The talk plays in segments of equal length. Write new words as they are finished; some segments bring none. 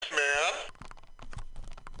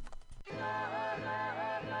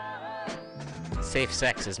Safe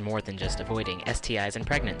sex is more than just avoiding STIs and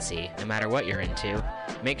pregnancy, no matter what you're into.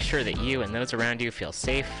 Make sure that you and those around you feel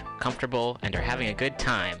safe, comfortable, and are having a good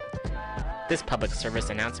time. This public service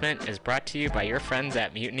announcement is brought to you by your friends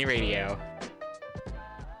at Mutiny Radio.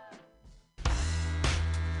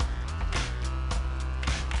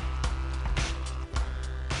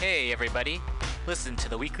 Hey everybody, listen to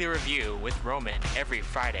the Weekly Review with Roman every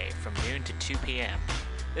Friday from noon to 2 p.m.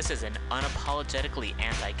 This is an unapologetically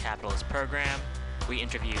anti-capitalist program. We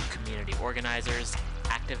interview community organizers,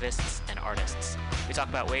 activists, and artists. We talk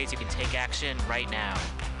about ways you can take action right now.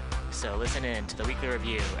 So listen in to the Weekly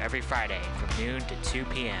Review every Friday from noon to 2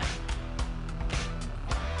 p.m.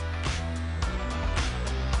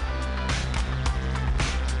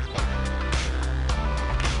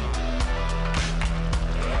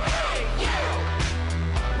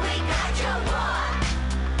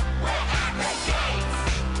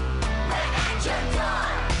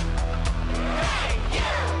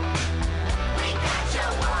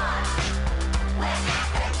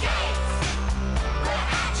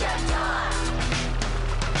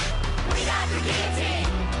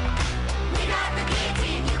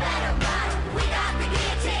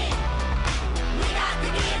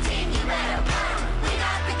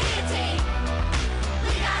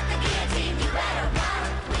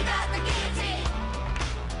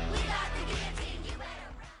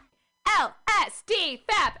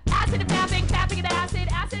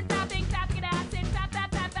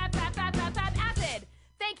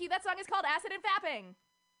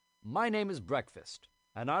 My name is Breakfast,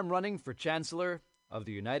 and I'm running for Chancellor of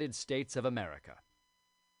the United States of America.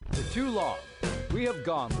 For too long, we have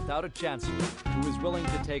gone without a Chancellor who is willing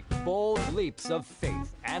to take bold leaps of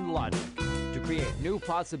faith and logic to create new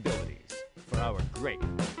possibilities for our great,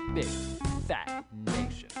 big, fat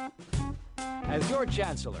nation. As your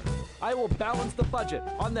Chancellor, I will balance the budget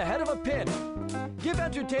on the head of a pin, give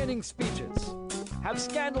entertaining speeches, have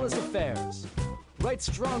scandalous affairs, write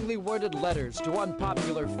strongly worded letters to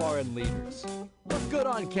unpopular foreign leaders, look good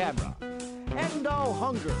on camera, end all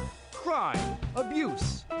hunger, crime,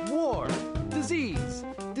 abuse, war, disease,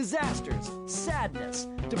 disasters, sadness,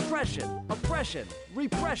 depression, oppression,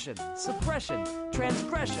 repression, suppression,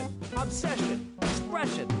 transgression, obsession,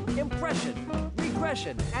 expression, impression,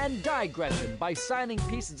 regression, and digression by signing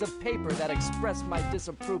pieces of paper that express my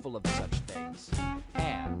disapproval of such things.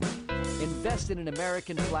 And invest in an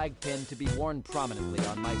American flag pin to be worn prominently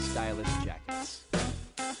on my stylish jackets.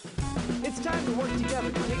 It's time to work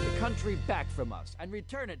together to take the country back from us and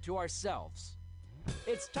return it to ourselves.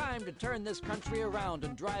 It's time to turn this country around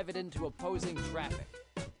and drive it into opposing traffic.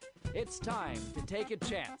 It's time to take a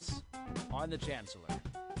chance on the Chancellor.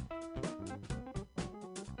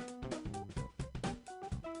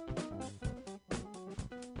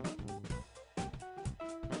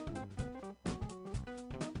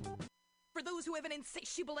 For those who have an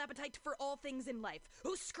insatiable appetite for all things in life,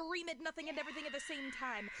 who scream at nothing and everything at the same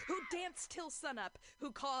time, who dance till sunup,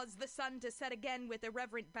 who cause the sun to set again with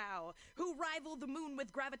irreverent bow, who rival the moon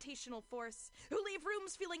with gravitational force, who leave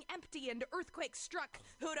rooms feeling empty and earthquake struck,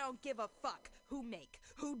 who don't give a fuck, who make,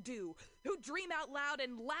 who do, who dream out loud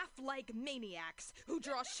and laugh like maniacs, who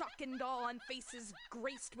draw shock and awe on faces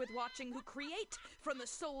graced with watching, who create from the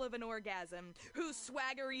soul of an orgasm, who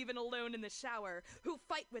swagger even alone in the shower, who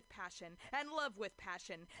fight with passion and love with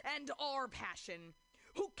passion and are passion,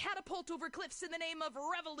 who catapult over cliffs in the name of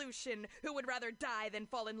revolution, who would rather die than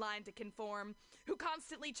fall in line to conform, who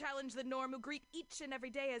constantly challenge the norm, who greet each and every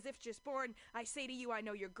day as if just born. I say to you, I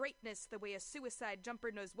know your greatness, the way a suicide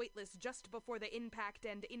jumper knows weightless just before the impact,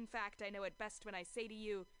 and in fact, I know it best when I say to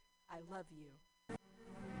you, I love you.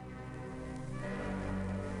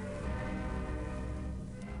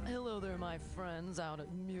 Hello there, my friends out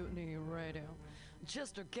at Mutiny Radio.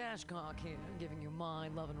 Chester Cashcock here, giving you my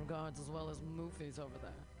love and regards as well as Moofy's over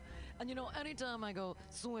there. And you know, anytime I go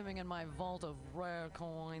swimming in my vault of rare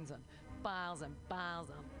coins and piles of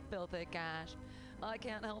filthy cash, I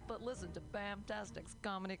can't help but listen to Bamtastic's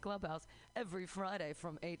Comedy Clubhouse every Friday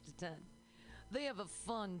from 8 to 10. They have a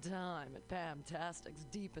fun time at Bamtastic's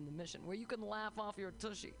Deep in the Mission, where you can laugh off your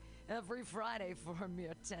tushy every Friday for a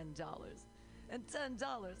mere $10. And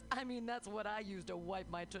 $10, I mean, that's what I use to wipe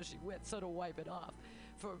my tushy with, so to wipe it off,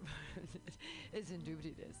 for it's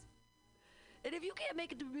indubitious. And if you can't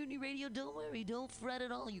make it to Mutiny Radio, don't worry, don't fret at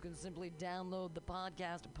all. You can simply download the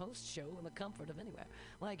podcast and post-show in the comfort of anywhere,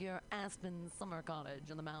 like your Aspen summer cottage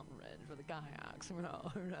on the mountain ridge with the kayaks.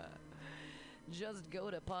 Just go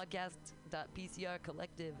to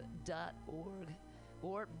podcast.pcrcollective.org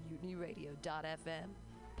or mutinyradio.fm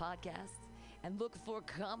podcasts and look for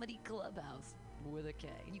Comedy Clubhouse with a K.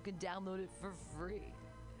 You can download it for free.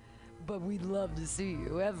 But we'd love to see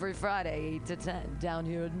you every Friday, 8 to 10, down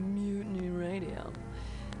here at Mutiny Radio.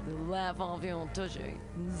 To laugh off your tushy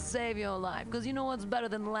and save your life. Because you know what's better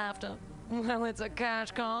than laughter? Well, it's a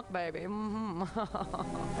cash cock, baby.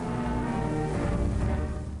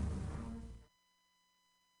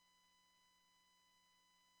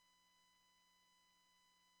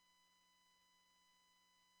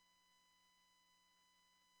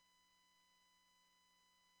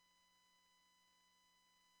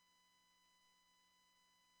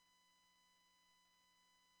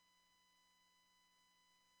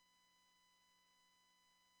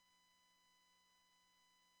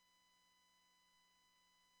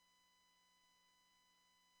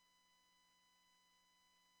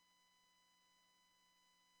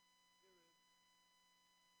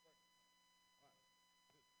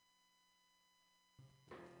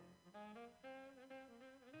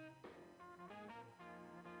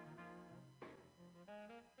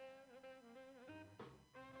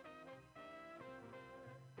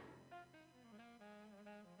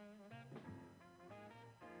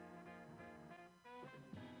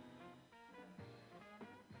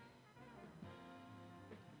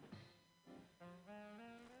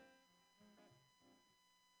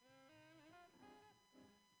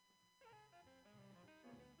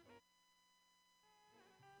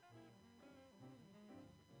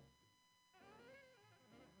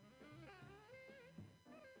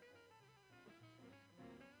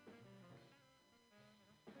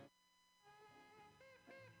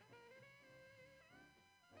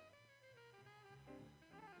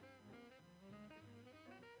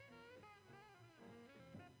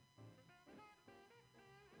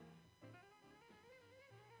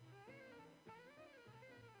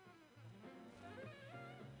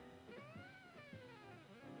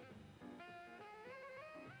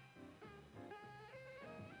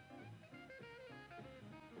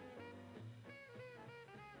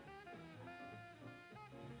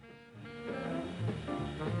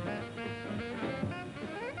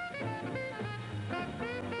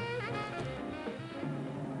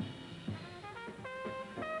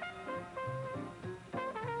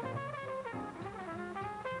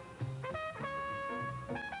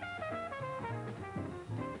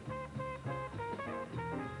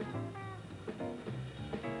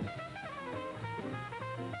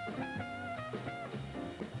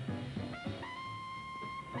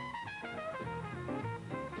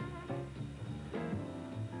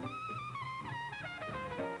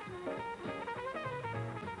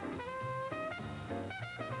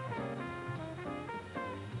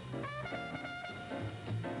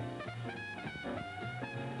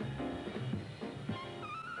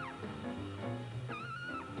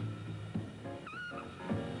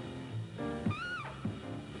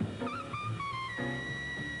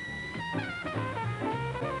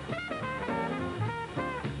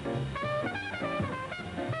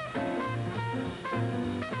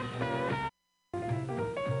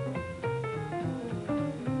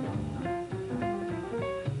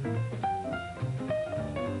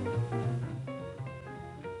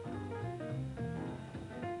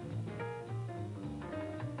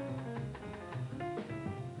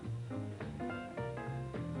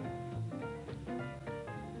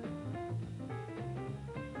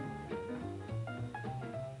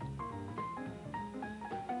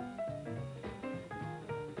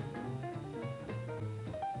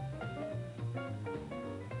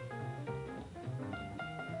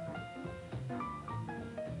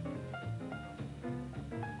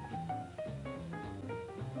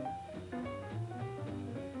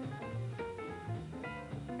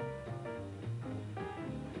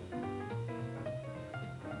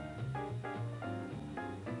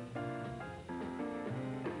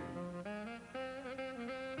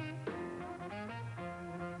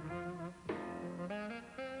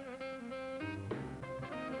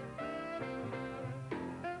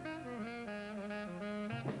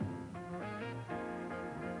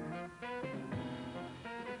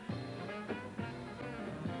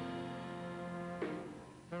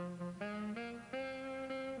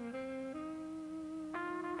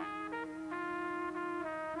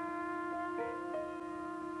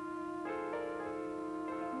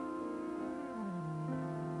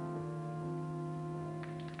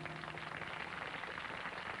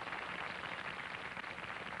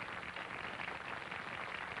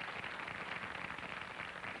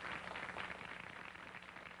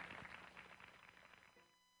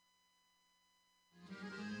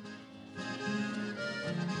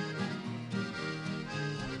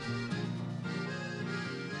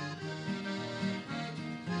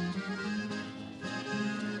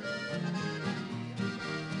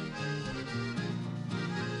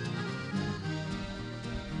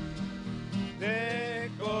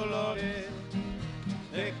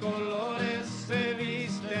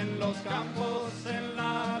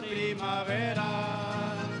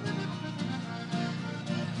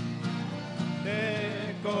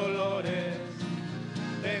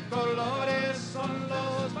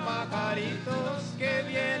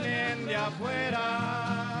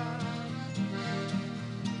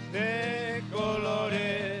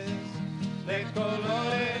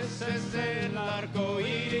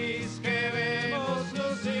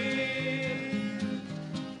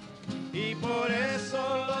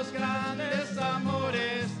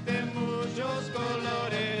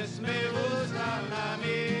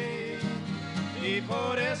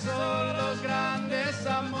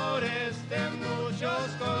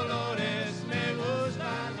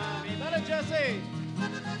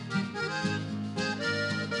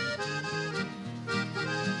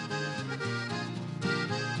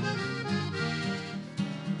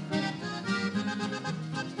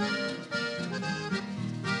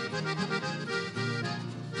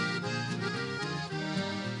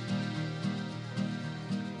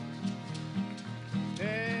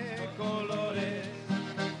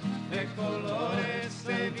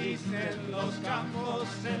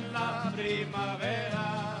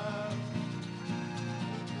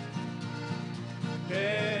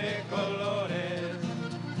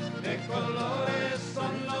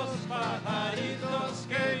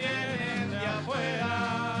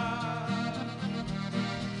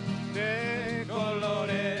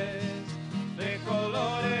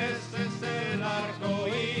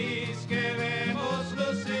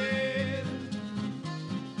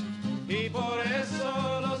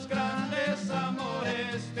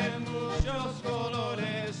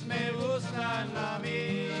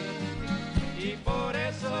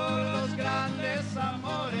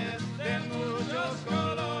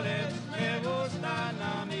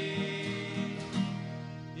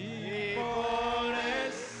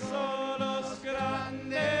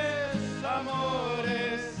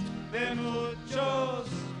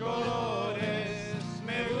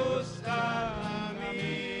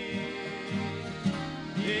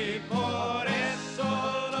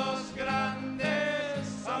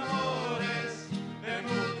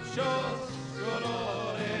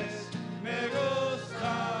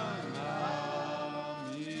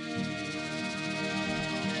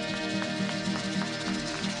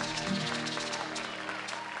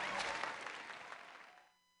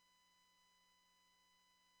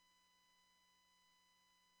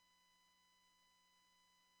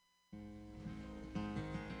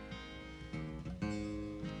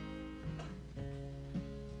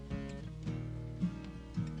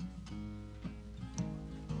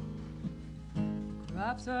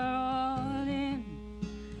 crops are all in,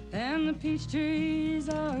 and the peach trees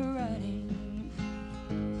are rotting,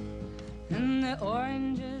 and the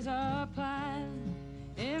oranges are piled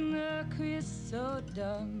in the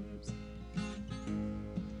chrysotums.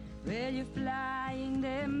 Well, you're flying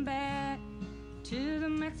them back to the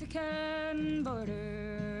Mexican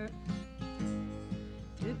border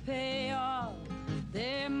to pay all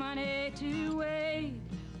their money to wait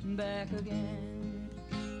back again.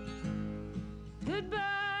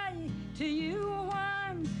 Goodbye to you,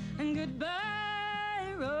 Juan, and goodbye,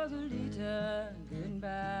 Rosalita.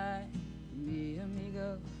 Goodbye, mi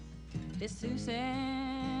amigo, Jesus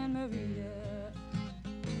and Maria.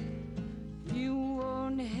 You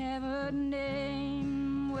won't have a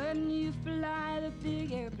name when you fly the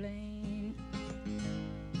big airplane,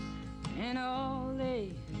 and all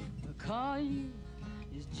they will call you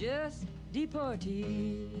is just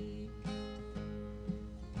deportee.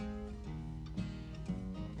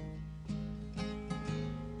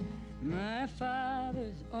 My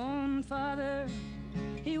father's own father,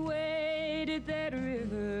 he waded that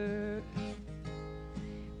river.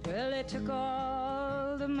 Well, they took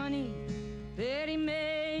all the money that he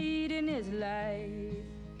made in his life.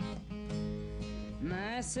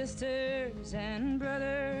 My sisters and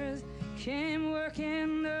brothers came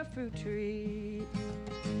working the fruit tree,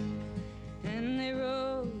 and they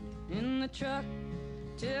rode in the truck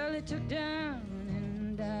till they took down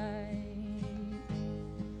and died.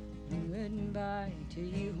 Goodbye to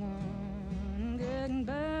you, Juan.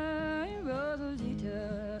 Goodbye,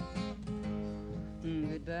 Rosalita.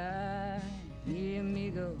 Goodbye, mi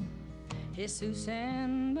amigo, Jesus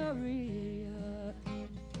and Maria.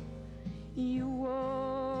 You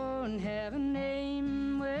won't have a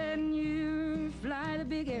name when you fly the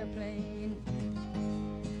big airplane,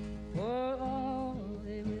 for all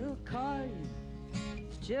they will call you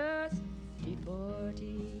is just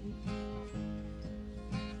deportee.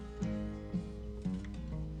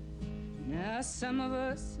 Now some of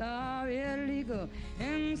us are illegal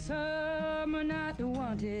and some are not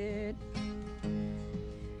wanted.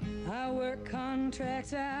 Our work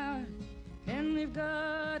contracts out and we've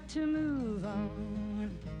got to move on.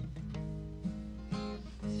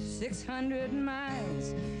 600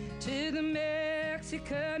 miles to the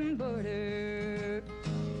Mexican border.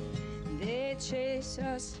 They chase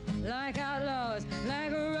us like outlaws,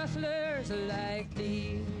 like rustlers, like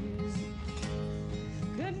thieves.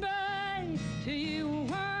 Goodbye to you,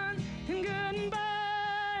 Juan, and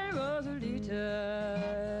goodbye, Rosalita.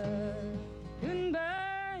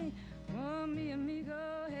 Goodbye, oh, mi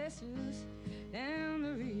amigo, Jesus and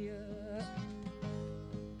Maria.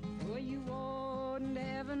 Oh, you won't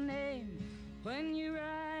have a name when you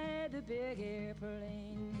ride the big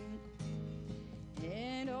airplane,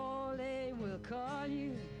 and all they will call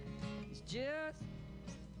you is just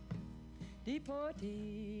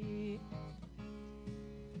deportee.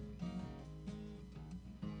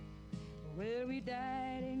 Well, we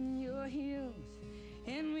died in your hills,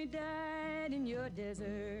 and we died in your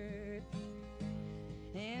desert,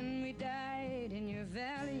 and we died in your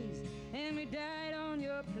valleys, and we died on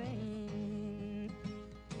your plain.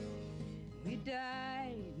 We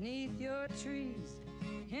died neath your trees,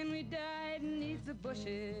 and we died neath the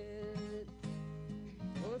bushes.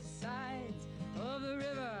 Both sides of the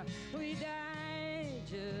river, we died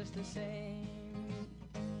just the same.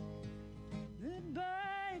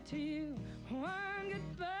 Goodbye to you, Juan,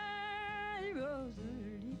 goodbye,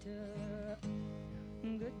 Rosalita.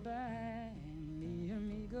 Goodbye, mi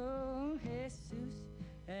amigo, Jesus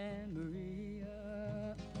and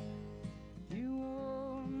Maria. You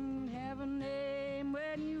won't have a name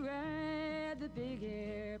when you ride the big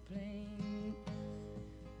airplane.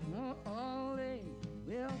 All they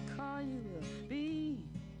will call you will be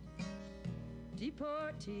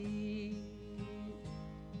deportee.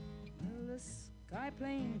 The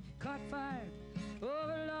skyplane caught fire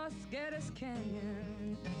over Los Gatos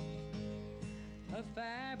Canyon. A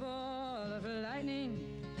fireball of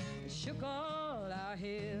lightning shook all our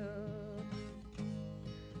hills.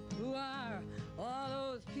 Who are all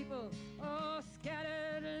those people all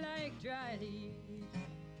scattered like dry leaves?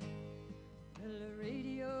 Well, the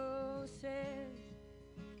radio says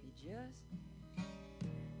they're just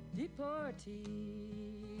deportees.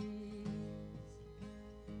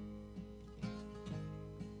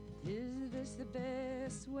 Is this the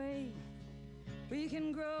best way we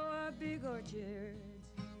can grow our big orchards?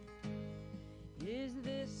 Is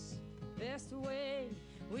this the best way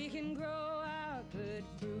we can grow our good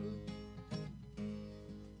fruit?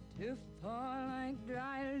 To fall like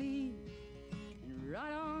dry leaves and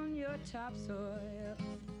rot on your topsoil,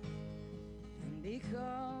 and be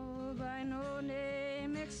called by no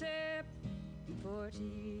name except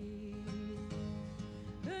Porty.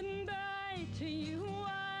 Goodbye to you,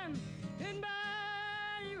 Juan.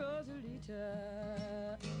 Goodbye,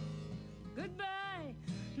 Rosalita. Goodbye,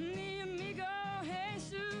 mi amigo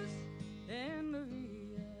Jesus and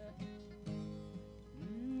Maria.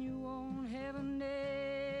 You won't have a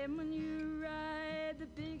name when you ride the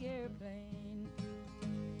big airplane,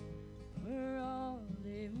 where all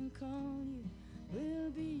they will call you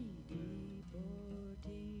will be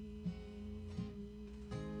deportee.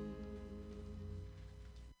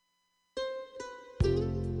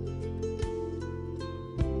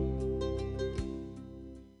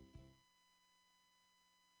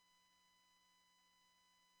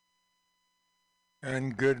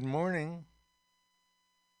 And good morning.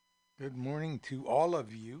 Good morning to all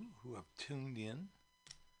of you who have tuned in.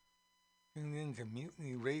 Tuned in to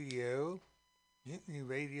Mutiny Radio. Mutiny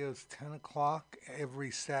Radio's 10 o'clock every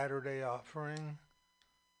Saturday offering.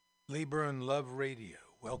 Labor and Love Radio.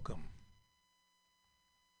 Welcome.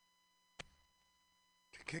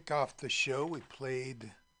 To kick off the show, we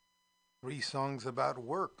played 3 songs about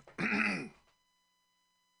work.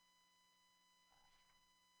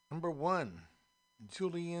 Number 1.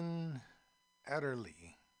 Julian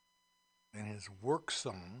Adderley and his work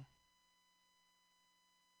song.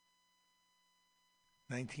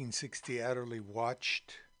 1960, Adderley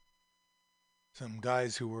watched some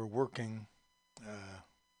guys who were working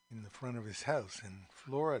in the front of his house in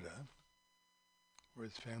Florida, where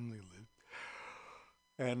his family lived,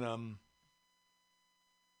 and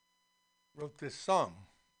wrote this song,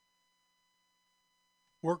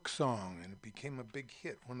 work song, and it became a big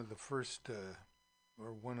hit, one of the first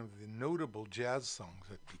or one of the notable jazz songs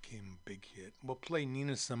that became a big hit. We'll play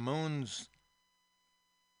Nina Simone's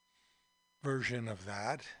version of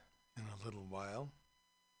that in a little while.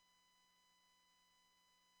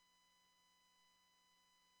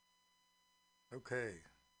 Okay.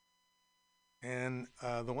 And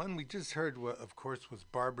the one we just heard, of course, was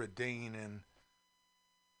Barbara Dane, and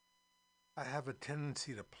I have a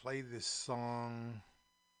tendency to play this song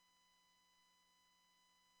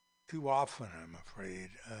too often, I'm afraid.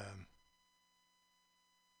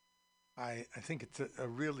 I think it's a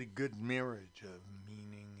really good marriage of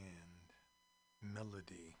meaning and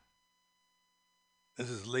melody. This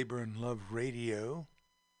is Labor and Love Radio.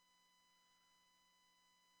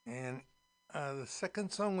 And the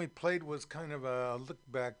second song we played was kind of a look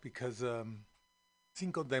back because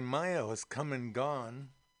Cinco de Mayo has come and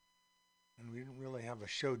gone, and we didn't really have a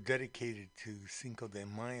show dedicated to Cinco de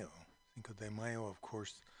Mayo. Cinco de Mayo, of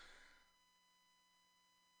course,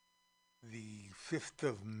 the 5th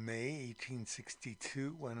of May,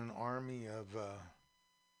 1862, when an army of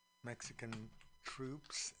Mexican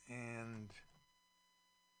troops and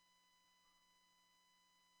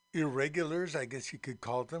irregulars, I guess you could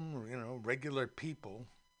call them, regular people,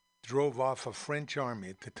 drove off a French army.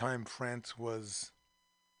 At the time, France was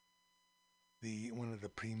one of the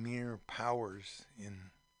premier powers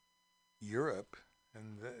in Europe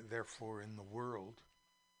and therefore in the world.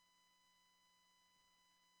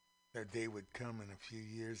 Their day would come in a few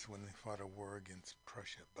years when they fought a war against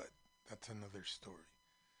Prussia, but that's another story.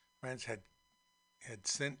 France had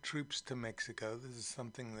sent troops to Mexico. This is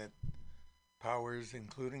something that powers,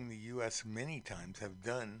 including the U.S., many times have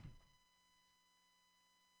done.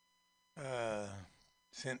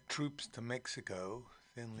 Sent troops to Mexico,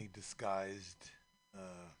 thinly disguised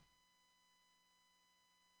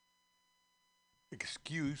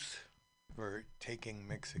excuse for taking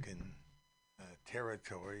Mexican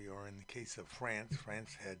territory, or in the case of France,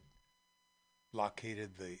 France had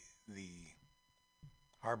blockaded the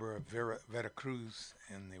harbor of Veracruz,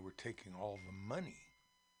 and they were taking all the money,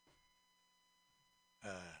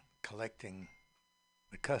 collecting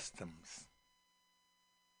the customs.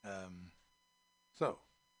 So,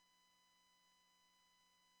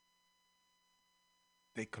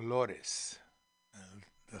 De Colores,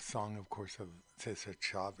 the song, of course, of Cesar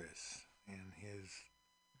Chavez and his,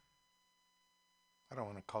 I don't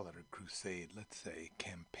want to call it a crusade, let's say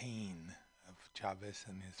campaign of Chavez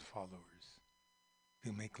and his followers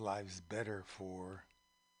to make lives better for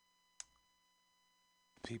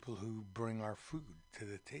people who bring our food to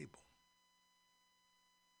the table,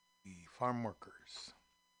 the farm workers.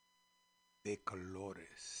 De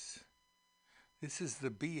Colores. This is the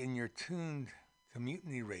B, and you're tuned to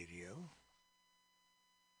Mutiny Radio.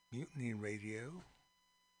 Mutiny Radio,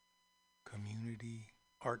 Community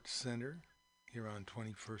Arts Center here on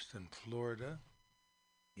 21st and Florida.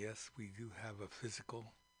 Yes, we do have a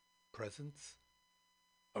physical presence,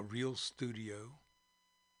 a real studio,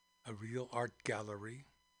 a real art gallery,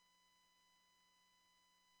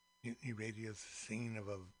 Mutiny Radio is the scene of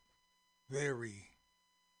a very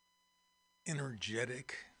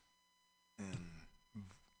energetic and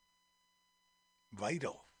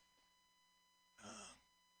vital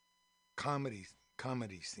comedy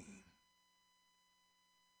scene.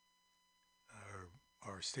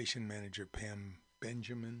 Our station manager, Pam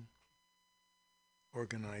Benjamin,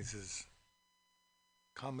 organizes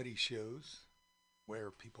comedy shows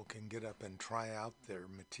where people can get up and try out their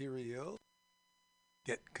material,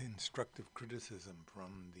 get constructive criticism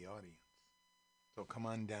from the audience. So come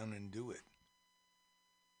on down and do it.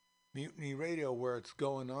 Mutiny Radio, where it's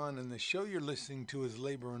going on, and the show you're listening to is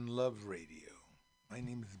Labor and Love Radio. My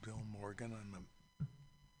name is Bill Morgan. I'm a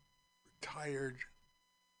retired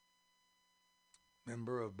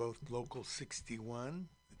member of both Local 61,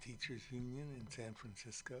 the teachers union in San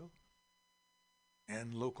Francisco,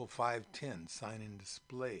 and Local 510, Sign and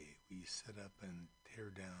Display. We set up and tear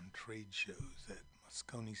down trade shows at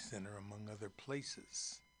Moscone Center, among other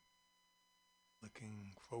places.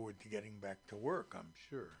 Looking forward to getting back to work, I'm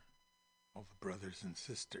sure. All the brothers and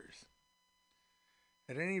sisters.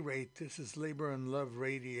 At any rate, this is Labor and Love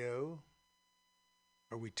Radio,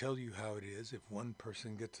 where we tell you how it is. If one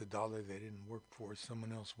person gets $1 they didn't work for,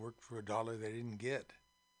 someone else worked for $1 they didn't get.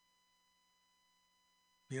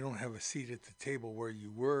 You don't have a seat at the table where you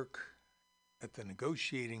work, at the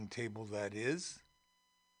negotiating table that is,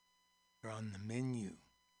 you're on the menu.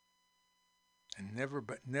 And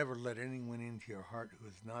never let anyone into your heart who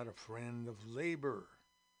is not a friend of labor.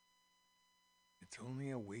 It's only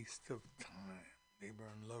a waste of time. Labor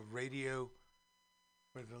and Love Radio,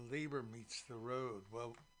 where the labor meets the road.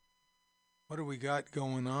 Well, what do we got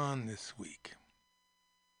going on this week?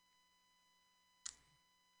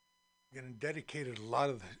 We're going to dedicate a lot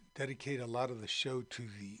of the show to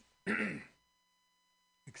the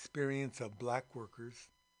experience of black workers.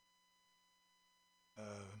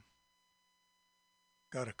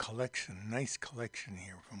 Got a collection, nice collection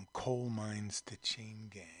here, from coal mines to chain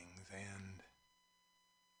gangs and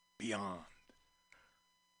beyond.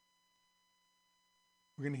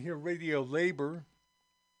 We're going to hear Radio Labor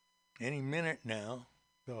any minute now,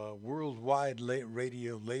 the worldwide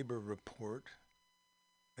Radio Labor report.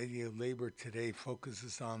 Radio Labor today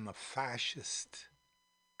focuses on the fascist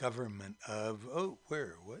government of,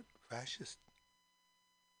 what? Fascist?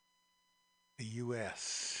 The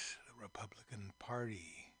U.S., the Republican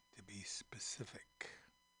Party, to be specific.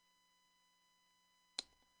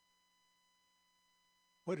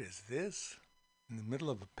 What is this? In the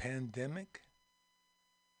middle of a pandemic,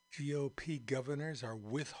 GOP governors are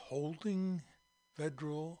withholding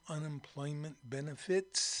federal unemployment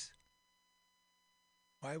benefits?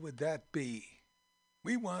 Why would that be?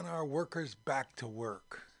 We want our workers back to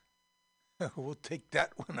work. We'll take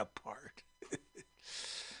that one apart.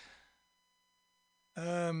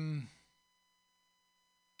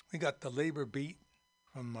 We got the labor beat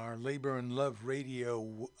from our Labor and Love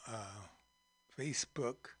Radio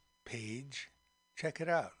Facebook page. Check it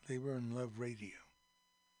out, Labor and Love Radio.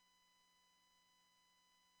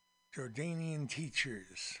 Jordanian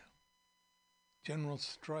teachers, general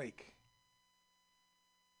strike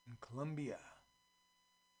in Colombia.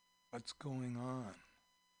 What's going on?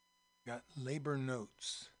 Got labor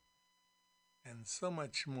notes and so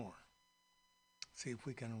much more. See if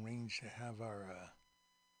we can arrange to have our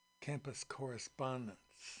campus correspondence.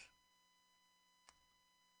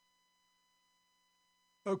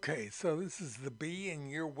 Okay, so this is the B, and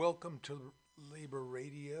you're welcome to Labor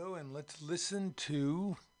Radio, and let's listen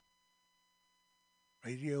to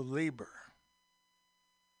Radio Labor.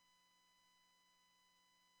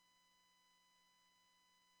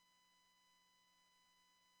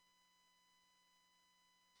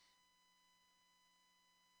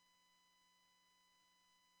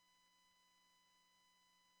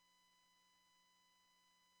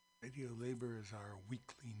 Radio Labor is our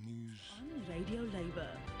weekly news. On Radio Labor.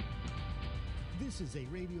 This is a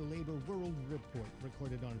Radio Labor World Report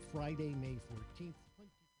recorded on Friday, May 14th, 2020.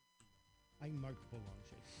 I'm Mark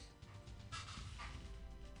Boulanger.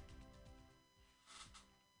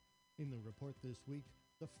 In the report this week,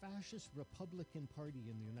 the fascist Republican Party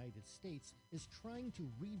in the United States is trying to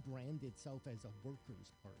rebrand itself as a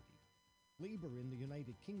workers' party. Labor in the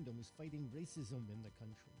United Kingdom is fighting racism in the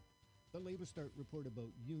country. The Labor Start report about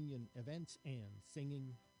union events and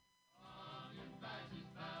singing.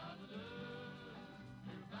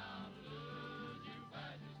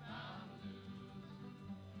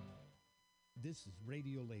 This is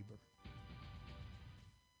Radio Labor.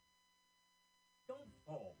 Don't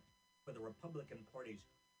fall for the Republican Party's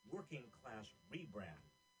working class rebrand.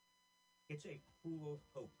 It's a cruel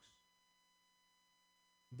hoax.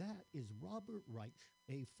 That is Robert Reich,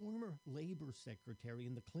 a former labor secretary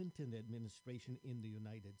in the Clinton administration in the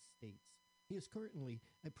United States. He is currently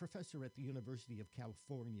a professor at the University of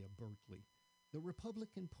California, Berkeley. The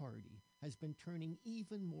Republican Party has been turning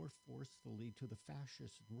even more forcefully to the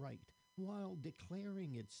fascist right while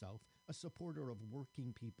declaring itself a supporter of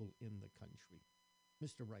working people in the country.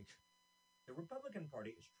 Mr. Reich. The Republican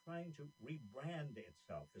Party is trying to rebrand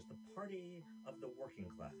itself as the party of the working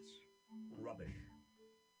class. Rubbish.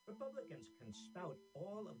 Republicans can spout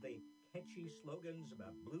all of the catchy slogans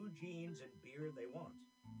about blue jeans and beer they want,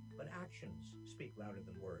 but actions speak louder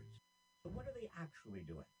than words. So what are they actually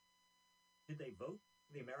doing? Did they vote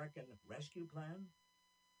for the American Rescue Plan?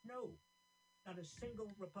 No. Not a single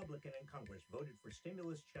Republican in Congress voted for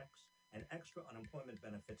stimulus checks and extra unemployment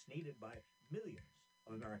benefits needed by millions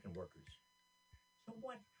of American workers. So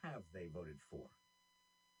what have they voted for?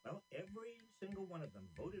 Well, every single one of them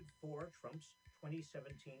voted for Trump's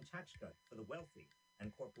 2017 tax cut for the wealthy and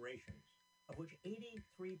corporations, of which 83%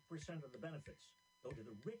 of the benefits go to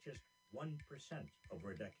the richest 1%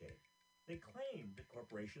 over a decade. They claimed that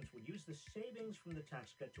corporations would use the savings from the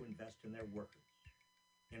tax cut to invest in their workers.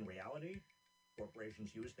 In reality,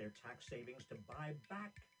 corporations used their tax savings to buy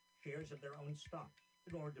back shares of their own stock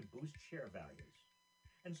in order to boost share values.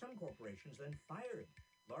 And some corporations then fired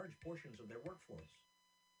large portions of their workforce.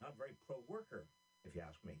 Not very pro-worker, if you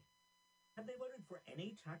ask me. Have they voted for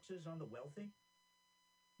any taxes on the wealthy?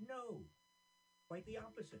 No. Quite the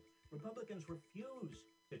opposite. Republicans refuse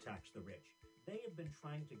to tax the rich. They have been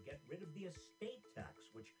trying to get rid of the estate tax,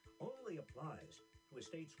 which only applies to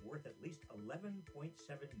estates worth at least $11.7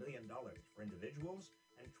 billion for individuals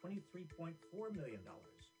and $23.4 million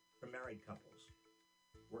for married couples.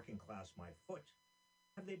 Working class my foot.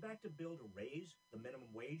 Have they backed a bill to raise the minimum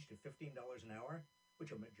wage to $15 an hour,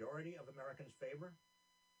 which a majority of Americans favor?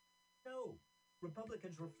 No.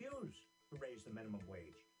 Republicans refuse to raise the minimum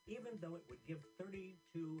wage, even though it would give 32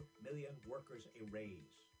 million workers a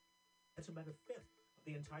raise. That's about a fifth of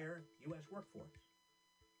the entire U.S. workforce.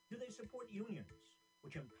 Do they support unions,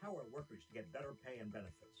 which empower workers to get better pay and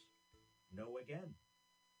benefits? No again.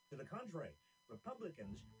 To the contrary,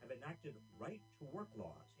 Republicans have enacted right-to-work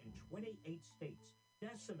laws in 28 states,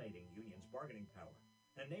 decimating unions' bargaining power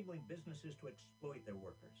and enabling businesses to exploit their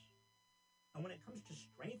workers. And when it comes to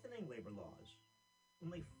strengthening labor laws,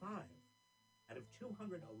 only 5 out of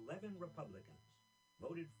 211 Republicans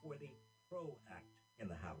voted for the PRO Act in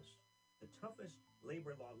the House, the toughest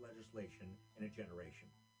labor law legislation in a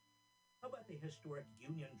generation. How about the historic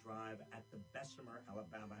Union Drive at the Bessemer,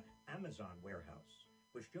 Alabama Amazon warehouse,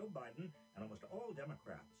 which Joe Biden and almost all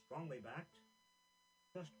Democrats strongly backed?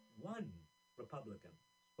 Just one Republican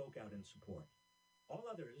spoke out in support. All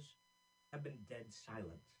others have been dead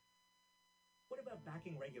silent. What about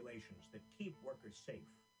backing regulations that keep workers safe?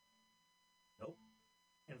 Nope.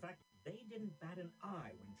 In fact, they didn't bat an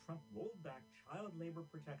eye when Trump rolled back child labor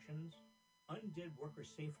protections, undid worker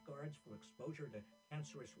safeguards for exposure to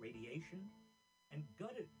cancerous radiation, and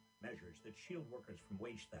gutted measures that shield workers from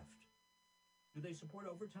wage theft. Do they support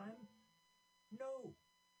overtime? No.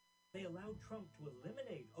 They allowed Trump to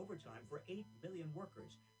eliminate overtime for 8 million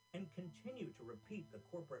workers and continue to repeat the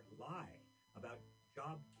corporate lie about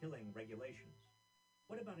job-killing regulations.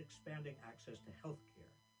 What about expanding access to health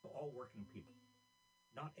care to all working people?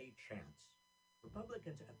 Not a chance.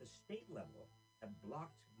 Republicans at the state level have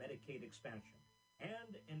blocked Medicaid expansion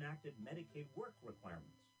and enacted Medicaid work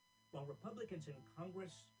requirements, while Republicans in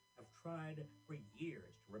Congress have tried for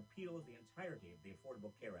years to repeal the entirety of the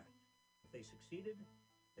Affordable Care Act. If they succeeded,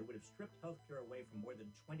 they would have stripped health care away from more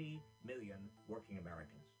than 20 million working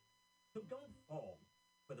Americans. So don't fall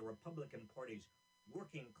for the Republican Party's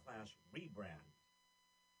working class rebrand.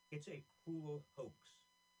 It's a cruel hoax.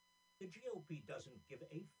 The GOP doesn't give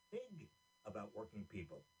a fig about working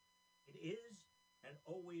people. It is and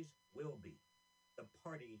always will be the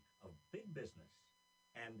party of big business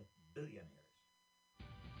and billionaires.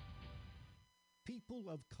 People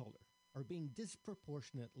of color are being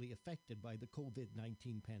disproportionately affected by the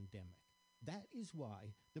COVID-19 pandemic. That is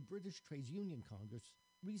why the British Trades Union Congress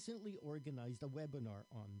recently organized a webinar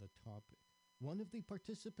on the topic. One of the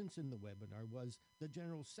participants in the webinar was the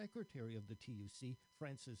General Secretary of the TUC,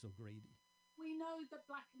 Frances O'Grady. We know that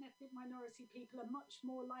Black and ethnic minority people are much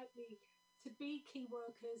more likely to be key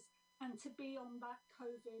workers and to be on that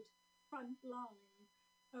COVID front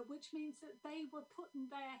line, which means that they were putting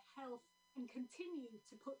their health and continue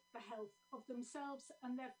to put the health of themselves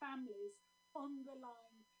and their families on the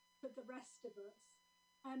line for the rest of us.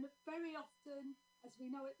 And very often, as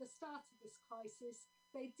we know at the start of this crisis,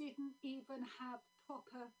 they didn't even have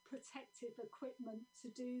proper protective equipment to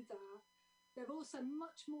do that. They're also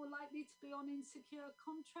much more likely to be on insecure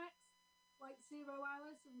contracts, like 0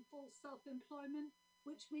 hours and full self-employment,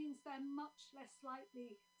 which means they're much less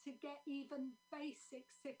likely to get even basic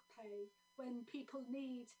sick pay when people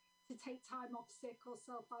need to take time off sick or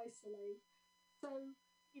self-isolate. So,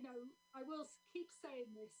 I will keep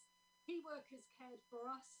saying this. Key workers cared for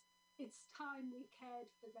us. It's time we cared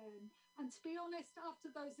for them. And to be honest, after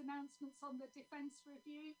those announcements on the defence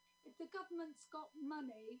review, if the government's got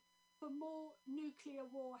money for more nuclear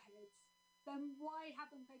warheads, then why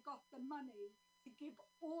haven't they got the money to give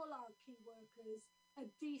all our key workers a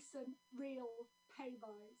decent, real pay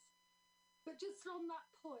rise? But just on that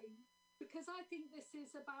point, because I think this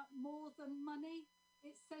is about more than money,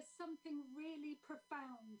 it says something really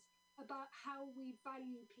profound about how we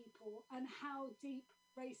value people and how deep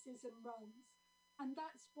racism runs. And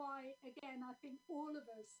that's why, again, I think all of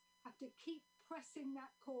us have to keep pressing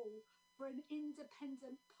that call for an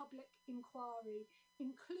independent public inquiry,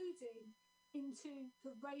 including into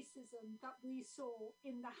the racism that we saw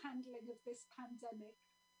in the handling of this pandemic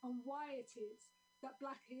and why it is that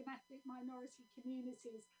Black and ethnic minority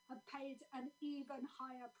communities have paid an even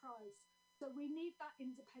higher price. So we need that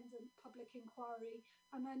independent public inquiry,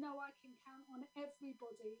 and I know I can count on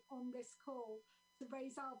everybody on this call to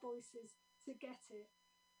raise our voices to get it.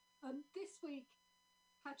 This week,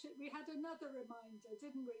 Patrick, we had another reminder,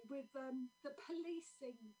 didn't we, with the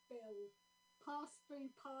policing bill passed through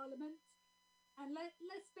Parliament. And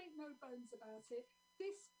let's make no bones about it.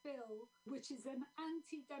 This bill, which is an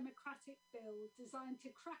anti-democratic bill designed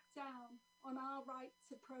to crack down on our right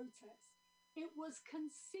to protest, it was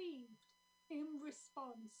conceived in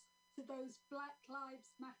response to those Black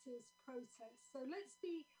Lives Matters protests. So let's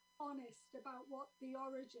be honest about what the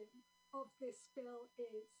origin of this bill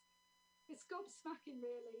is. It's gobsmacking,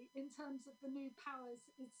 really, in terms of the new powers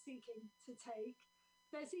it's seeking to take.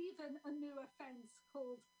 There's even a new offence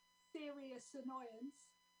called serious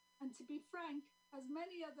annoyance. And to be frank, as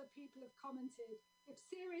many other people have commented, if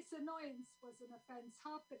serious annoyance was an offence,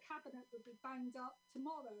 half the cabinet would be banged up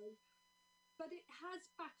tomorrow. But it has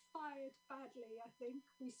backfired badly, I think.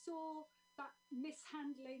 We saw that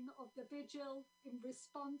mishandling of the vigil in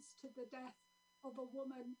response to the death of a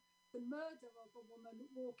woman, the murder of a woman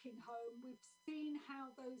walking home. We've seen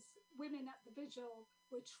how those women at the vigil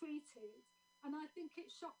were treated. And I think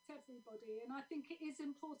it shocked everybody. And I think it is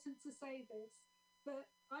important to say this, that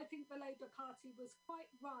I think the Labour Party was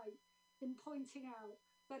quite right in pointing out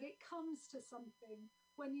that it comes to something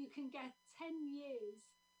when you can get 10 years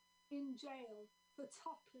in jail for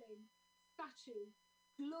toppling, statue,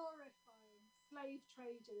 glorifying slave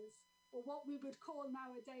traders, or what we would call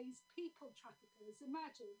nowadays people traffickers.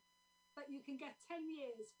 Imagine that you can get 10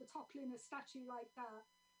 years for toppling a statue like that,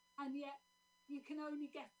 and yet you can only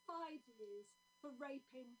get 5 years for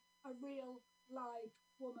raping a real live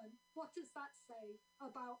woman. What does that say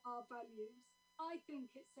about our values? I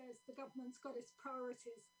think it says the government's got its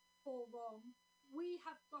priorities all wrong. We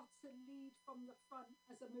have got to lead from the front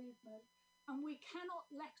as a movement, and we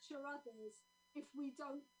cannot lecture others if we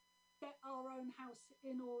don't get our own house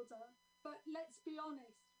in order. But let's be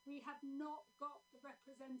honest, we have not got the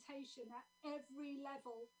representation at every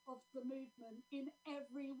level of the movement, in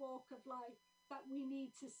every walk of life that we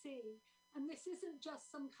need to see. And this isn't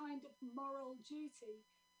just some kind of moral duty.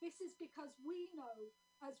 This is because we know,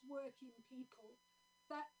 as working people,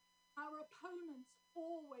 that our opponents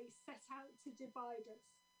always set out to divide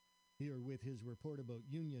us. Here with his report about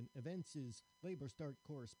union events is Labour Start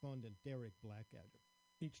correspondent Derek Blackadder.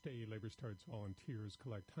 Each day, Labour Start's volunteers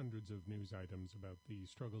collect hundreds of news items about the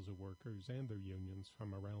struggles of workers and their unions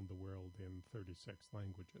from around the world in 36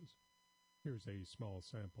 languages. Here's a small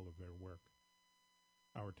sample of their work.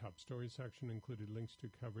 Our top story section included links to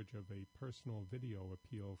coverage of a personal video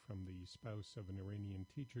appeal from the spouse of an Iranian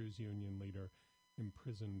teachers union leader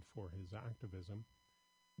imprisoned for his activism,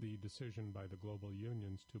 the decision by the global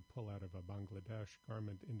unions to pull out of a Bangladesh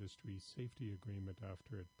garment industry safety agreement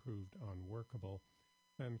after it proved unworkable,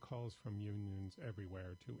 and calls from unions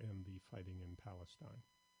everywhere to end the fighting in Palestine.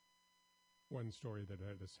 One story that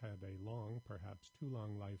has had a long, perhaps too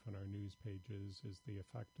long life on our news pages is the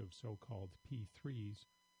effect of so-called P3s,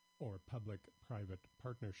 or public-private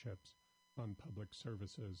partnerships, on public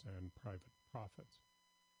services and private profits.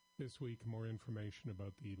 This week, more information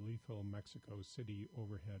about the lethal Mexico City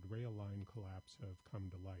overhead rail line collapse have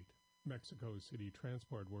come to light. Mexico City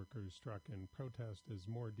transport workers struck in protest as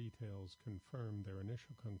more details confirm their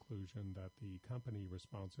initial conclusion that the company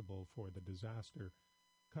responsible for the disaster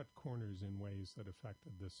cut corners in ways that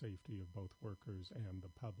affected the safety of both workers and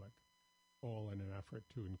the public, all in an effort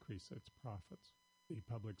to increase its profits. The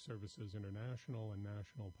Public Services International and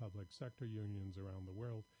national public sector unions around the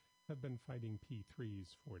world have been fighting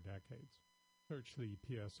P3s for decades. Search the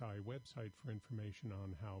PSI website for information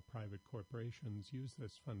on how private corporations use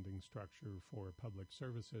this funding structure for public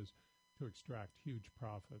services to extract huge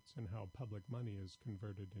profits and how public money is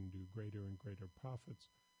converted into greater and greater profits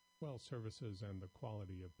while services and the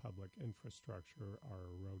quality of public infrastructure are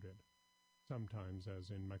eroded, sometimes,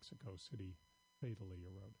 as in Mexico City, fatally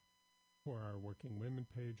eroded. For our Working Women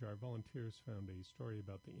page, our volunteers found a story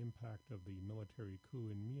about the impact of the military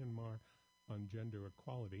coup in Myanmar on gender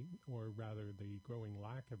equality, or rather the growing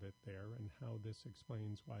lack of it there, and how this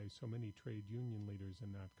explains why so many trade union leaders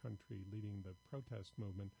in that country leading the protest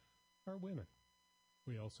movement are women.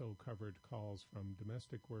 We also covered calls from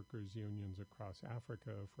domestic workers' unions across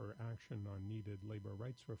Africa for action on needed labor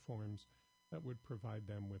rights reforms that would provide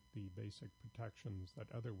them with the basic protections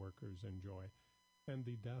that other workers enjoy, and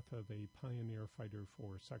the death of a pioneer fighter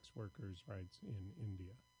for sex workers' rights in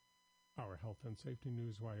India. Our Health and Safety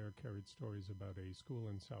Newswire carried stories about a school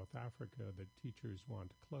in South Africa that teachers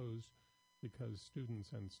want closed because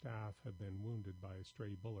students and staff have been wounded by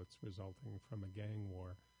stray bullets resulting from a gang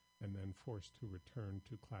war and then forced to return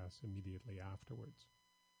to class immediately afterwards.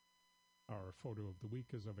 Our photo of the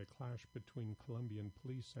week is of a clash between Colombian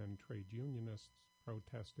police and trade unionists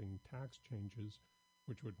protesting tax changes,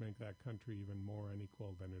 which would make that country even more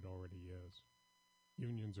unequal than it already is.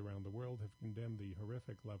 Unions around the world have condemned the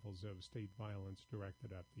horrific levels of state violence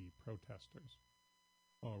directed at the protesters.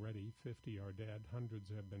 Already, 50 are dead, hundreds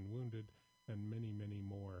have been wounded, and many, many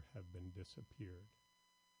more have been disappeared.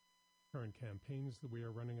 Current campaigns that we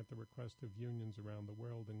are running at the request of unions around the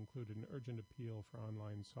world include an urgent appeal for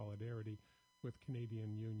online solidarity with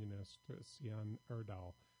Canadian unionist Sian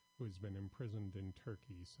Erdal, who has been imprisoned in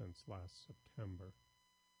Turkey since last September.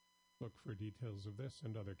 Look for details of this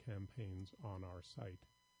and other campaigns on our site.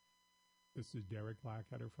 This is Derek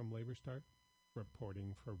Blackadder from Labor Start,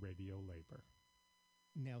 reporting for Radio Labor.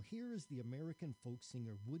 Now here is the American folk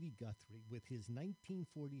singer Woody Guthrie with his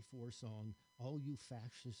 1944 song, All You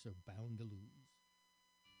Fascists Are Bound to Lose.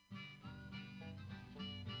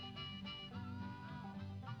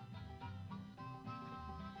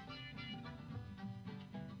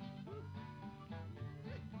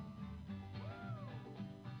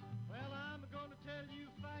 Well, I'm gonna tell you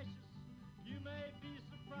fascists, you may be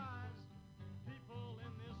surprised. People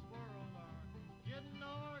in this world are getting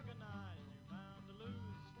organized. You're bound to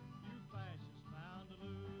lose, you fascists bound to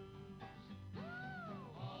lose.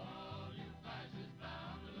 All you fascists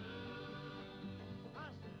bound to lose. I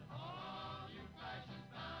said, all you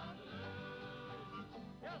fascists bound to lose.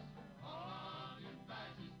 Yes, sir. All you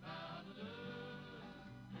fascists bound to lose.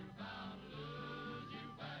 You're bound to lose, you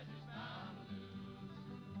fascists bound to lose.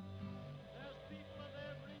 There's people of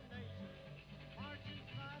every nation marching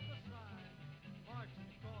side by side, marching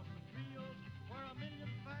across the fields where 1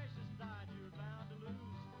 million fascists died. You're bound to lose,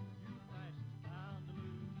 you fascists bound to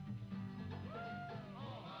lose.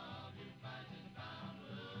 All you fascists bound to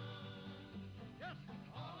lose. Yes, sir.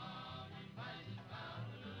 All you fascists bound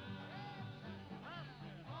to lose. I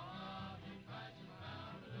said, all you fascists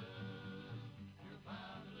bound to lose. You're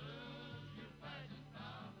bound to lose, you fascists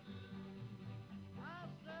bound to lose. I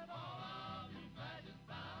said, all you fascists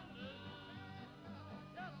bound to lose.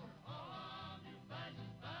 Yes, sir. All you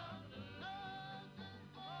fascists bound to lose.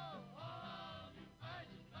 All you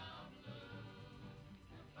fascists bound to lose.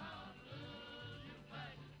 You're bound to lose, you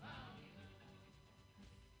fascists bound to lose.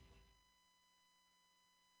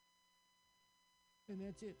 And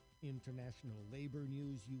that's it. International labor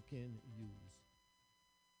news you can use.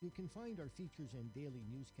 You can find our features and daily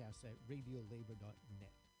newscasts at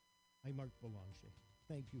radiolabor.net. I'm Mark Boulanger.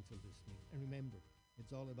 Thank you for listening. And remember,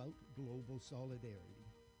 it's all about global solidarity.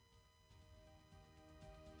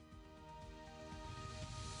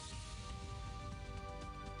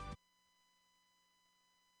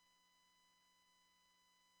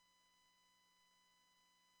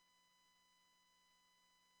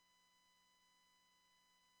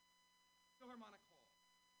 Philharmonic Hall, 2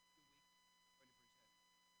 weeks,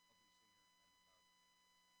 going to present lovely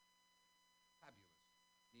singer and fabulous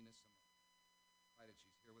Nina Simone. Delighted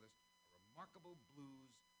she's here with us. A remarkable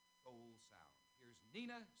blues soul sound. Here's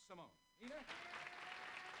Nina Simone. Nina?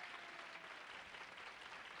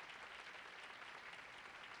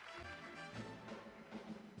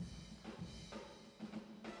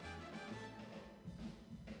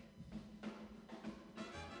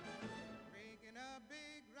 Breaking up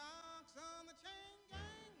big rocks on the chain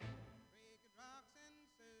gang, breaking rocks and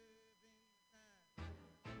serving the time.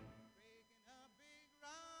 Breaking up big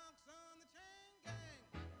rocks on the chain gang,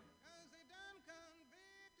 'cause they done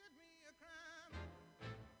convicted me of crime.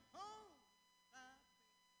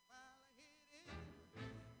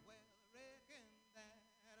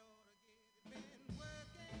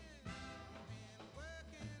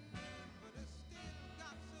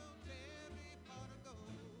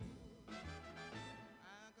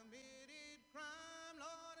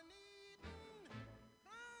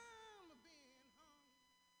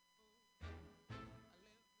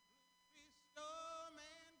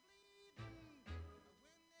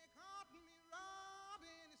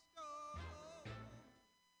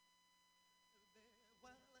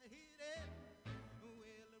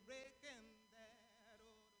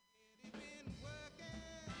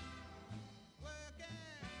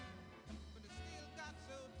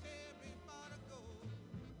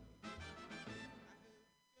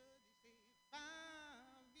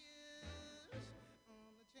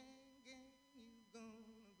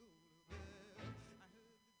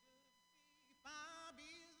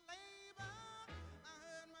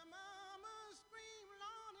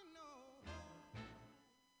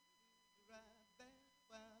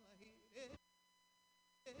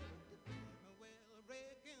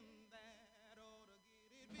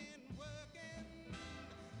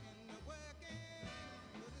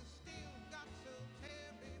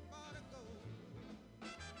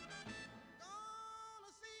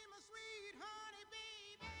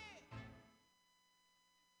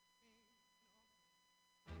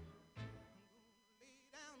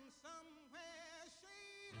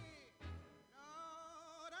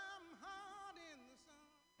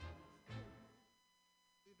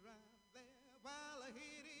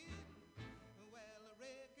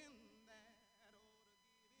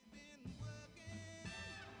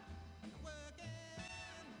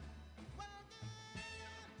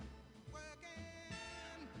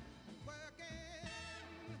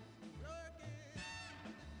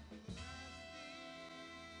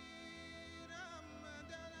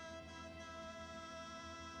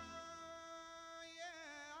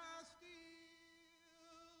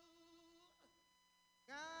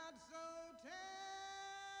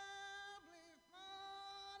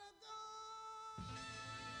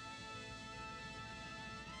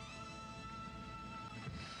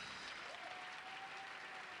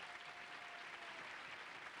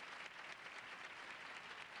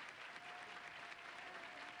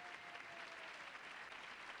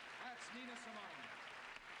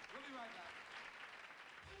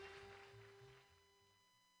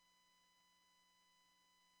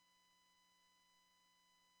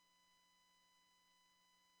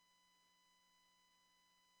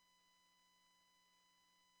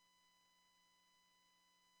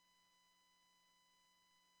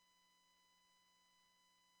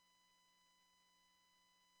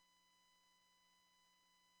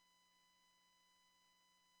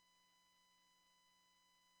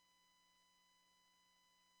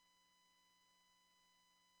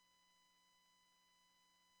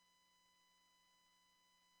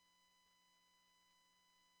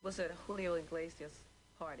 was at Julio Iglesias'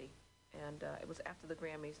 party, and it was after the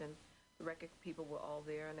Grammys, and the record people were all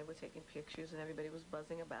there, and they were taking pictures, and everybody was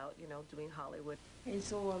buzzing about, you know, doing Hollywood. And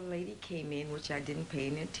so a lady came in, which I didn't pay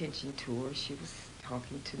any attention to her. She was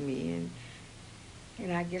talking to me,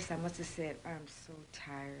 and I guess I must have said, I'm so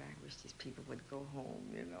tired. I wish these people would go home,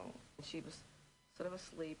 you know. She was sort of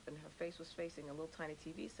asleep, and her face was facing a little tiny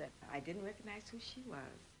TV set. I didn't recognize who she was.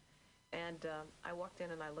 And I walked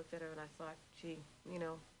in, and I looked at her, and I thought, gee, you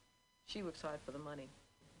know, she works hard for the money.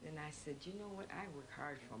 And I said, you know what? I work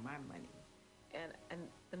hard for my money. And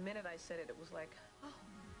the minute I said it, it was like, oh,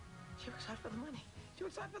 she works hard for the money. She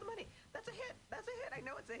works hard for the money. That's a hit. That's a hit. I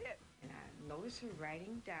know it's a hit. And I noticed her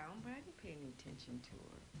writing down, but I didn't pay any attention to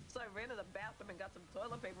her. So I ran to the bathroom and got some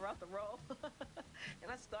toilet paper off the roll. And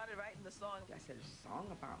I started writing the song. I said, a song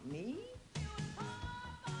about me?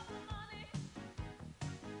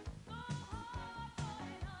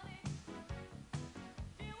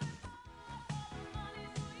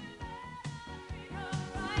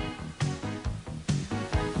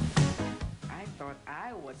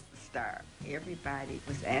 I was the star. Everybody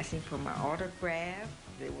was asking for my autograph.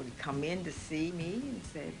 They would come in to see me and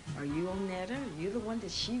say, are you Onetta? Are you the one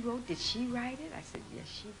that she wrote? Did she write it? I said, yes,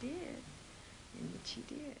 she did. And she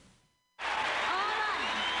did. All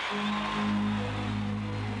right.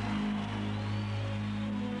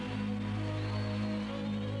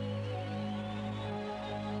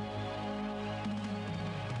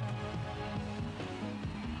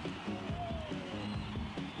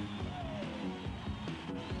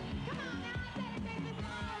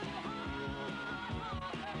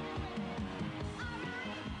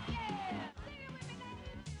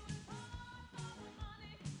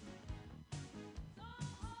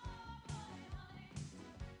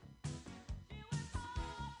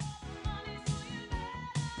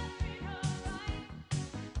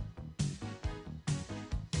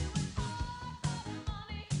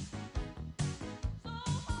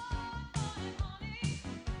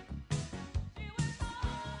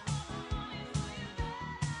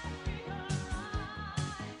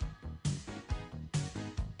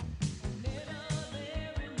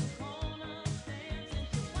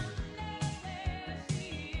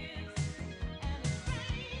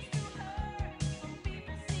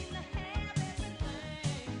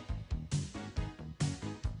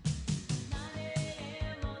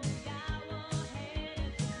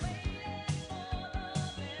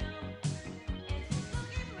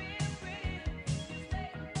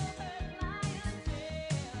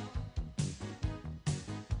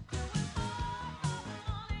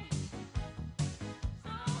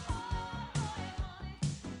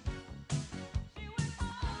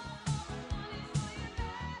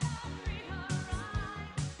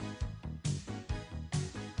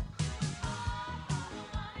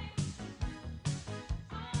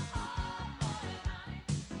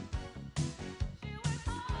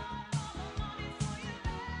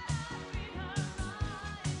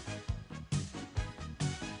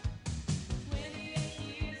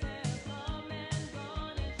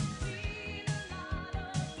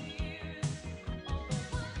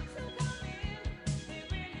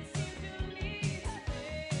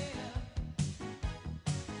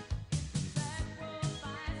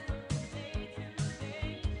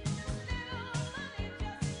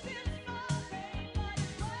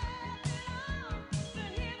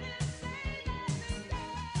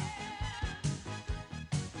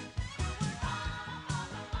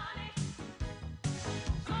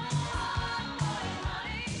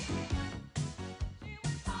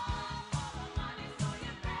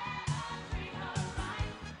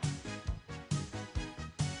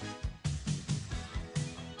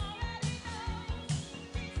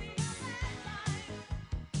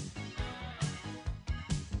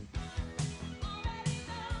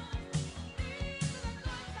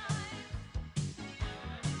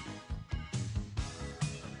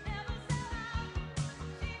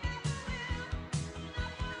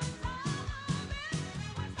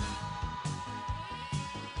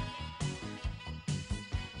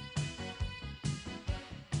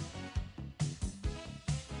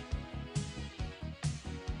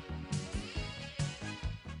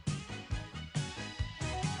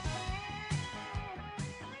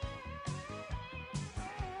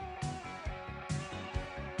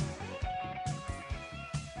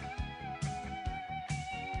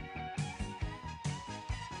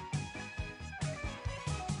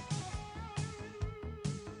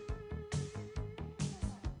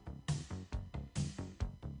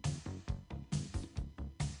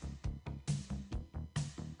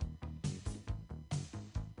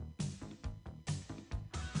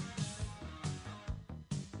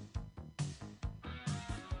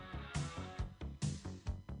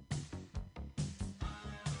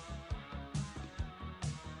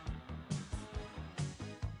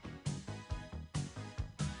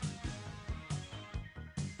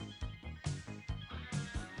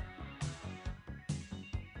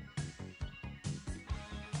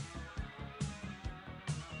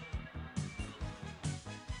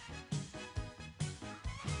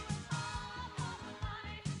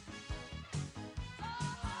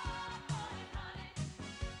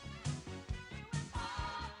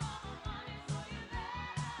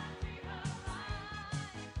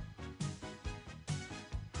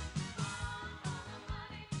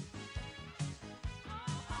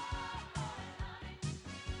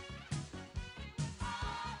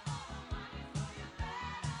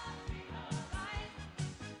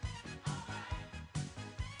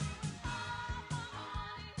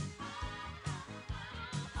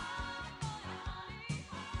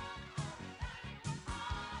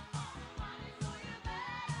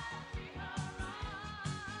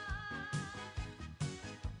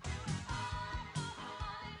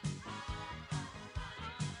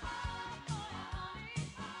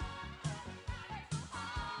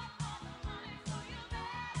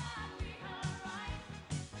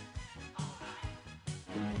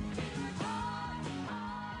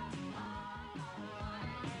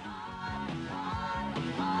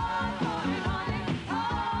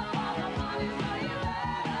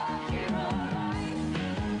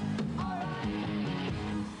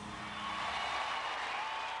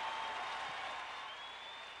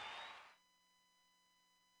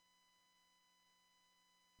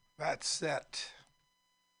 That's set.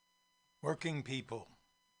 Working people.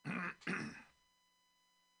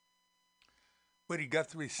 Woody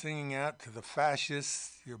Guthrie singing out to the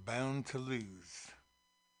fascists, "You're bound to lose."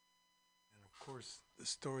 And of course, the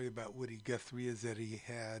story about Woody Guthrie is that he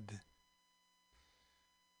had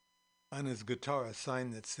on his guitar a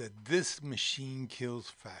sign that said, "This machine kills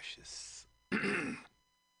fascists."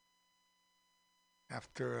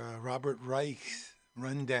 After Robert Reich's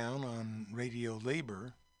rundown on Radio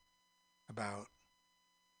Labor about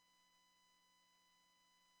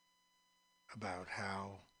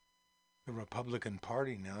how the Republican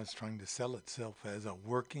Party now is trying to sell itself as a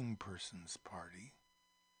working person's party.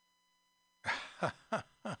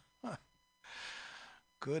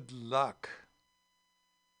 Good luck.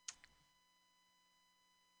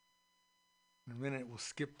 In a minute, we'll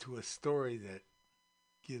skip to a story that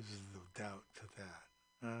gives the doubt to that.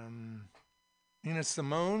 Nina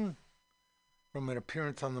Simone, from an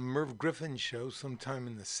appearance on the Merv Griffin show sometime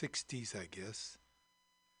in the 60s, I guess.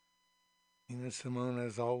 Nina Simone,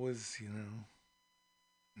 as always,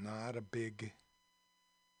 not a big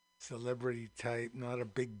celebrity type, not a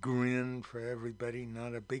big grin for everybody,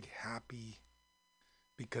 not a big happy,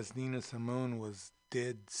 because Nina Simone was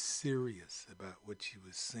dead serious about what she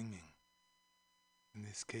was singing. In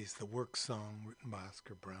this case, the work song written by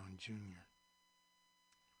Oscar Brown Jr.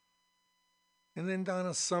 And then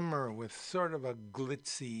Donna Summer with sort of a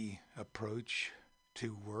glitzy approach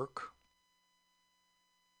to work.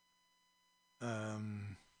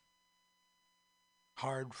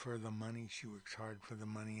 Hard for the money. She works hard for the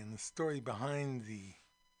money. And the story behind the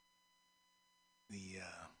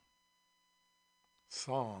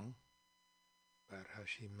song about how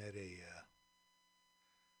she met a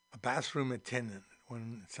bathroom attendant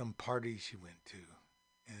when some party she went to,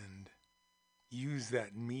 and used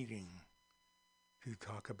that meeting to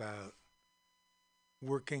talk about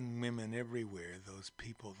working women everywhere, those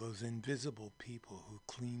people, those invisible people who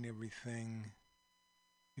clean everything,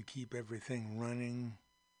 who keep everything running.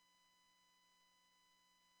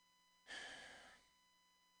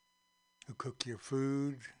 Who cook your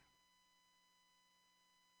food,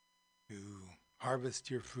 who harvest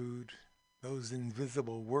your food, those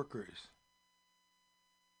invisible workers.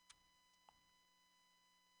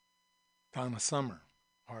 Donna Summer,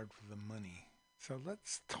 Hard for the Money. So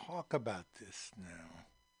let's talk about this now.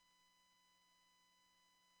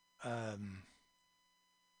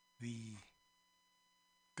 The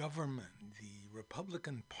government, the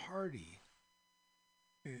Republican Party,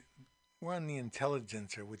 we're on the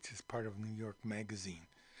Intelligencer, which is part of New York Magazine.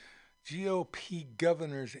 GOP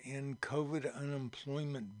governors end COVID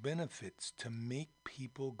unemployment benefits to make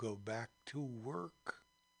people go back to work.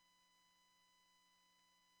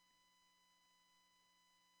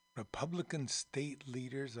 Republican state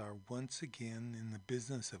leaders are once again in the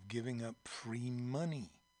business of giving up free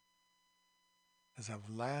money. As of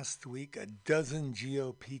last week, a dozen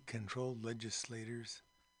GOP-controlled legislatures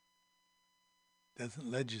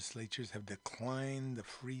have declined the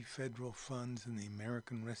free federal funds in the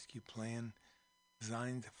American Rescue Plan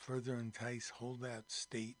designed to further entice holdout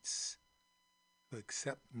states to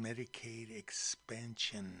accept Medicaid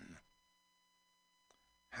expansion.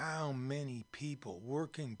 How many people,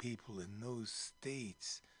 working people in those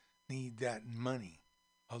states, need that money?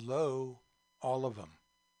 Hello, all of them.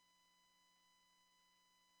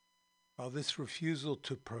 While this refusal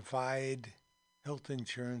to provide health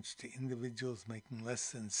insurance to individuals making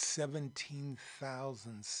less than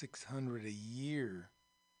 $17,600 a year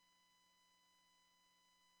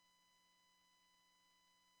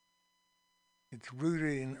it's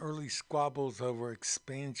rooted in early squabbles over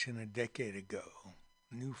expansion a decade ago.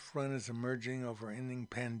 A new front is emerging over ending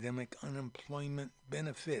pandemic unemployment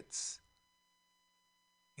benefits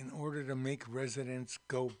in order to make residents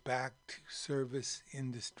go back to service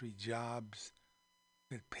industry jobs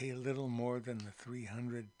that pay little more than the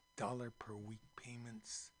 $300 per week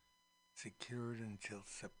payments secured until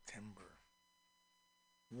September.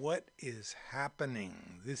 What is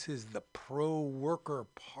happening? This is the pro-worker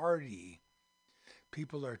party.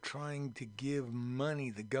 People are trying to give money.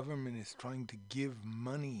 The government is trying to give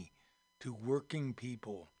money to working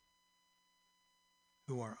people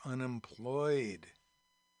who are unemployed.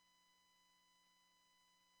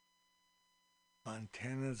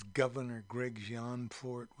 Montana's Governor Greg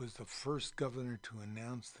Gianforte was the first governor to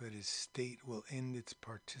announce that his state will end its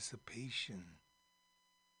participation.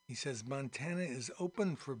 He says Montana is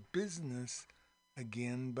open for business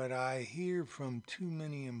again, but I hear from too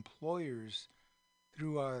many employers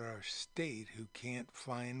throughout our state who can't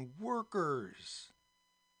find workers.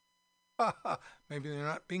 Maybe they're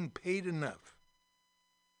not being paid enough.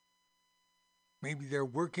 Maybe their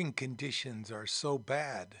working conditions are so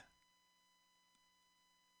bad.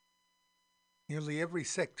 Nearly every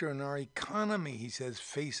sector in our economy, he says,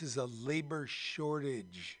 faces a labor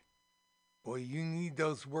shortage. Boy, you need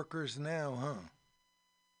those workers now, huh?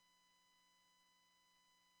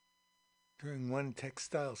 During one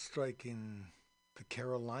textile strike in the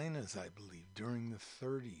Carolinas, I believe, during the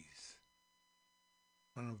 30s,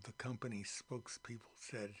 one of the company's spokespeople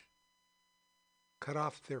said, cut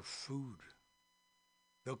off their food.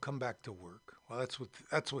 They'll come back to work. Well, that's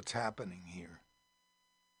what's happening here.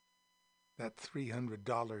 That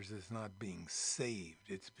 $300 is not being saved.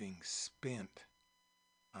 It's being spent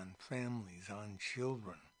on families, on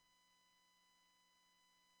children.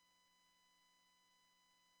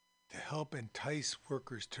 To help entice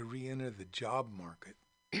workers to re-enter the job market,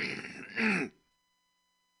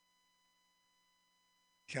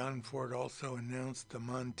 Gianforte also announced the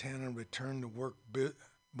Montana Return to Work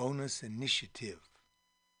Bonus Initiative,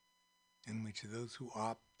 in which those who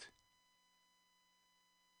opt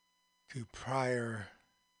in prior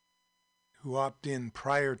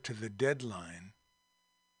to the deadline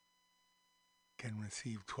can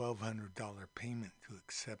receive $1,200 payment to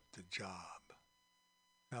accept the job.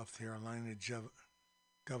 South Carolina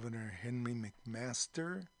Governor Henry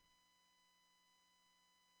McMaster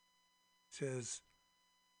says,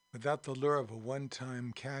 without the lure of a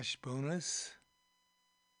one-time cash bonus,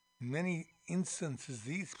 in many instances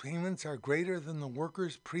these payments are greater than the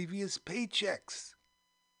workers' previous paychecks.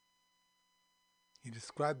 He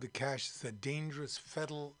described the cash as a dangerous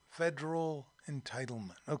federal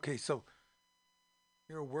entitlement. Okay, so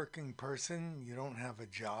you're a working person, you don't have a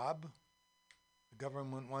job, the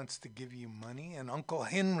government wants to give you money, and Uncle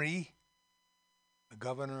Henry, the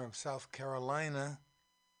governor of South Carolina,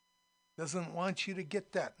 doesn't want you to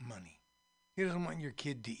get that money. He doesn't want your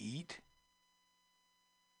kid to eat,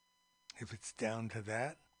 if it's down to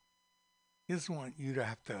that. He doesn't want you to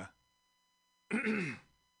have to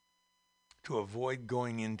to avoid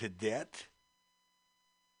going into debt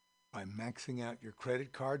by maxing out your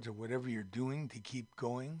credit cards or whatever you're doing to keep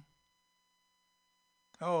going.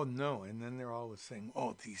 Oh, no. And then they're always saying,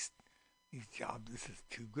 oh, these jobs, this is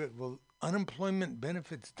too good. Well, unemployment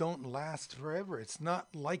benefits don't last forever. It's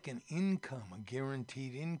not like an income, a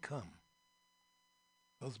guaranteed income.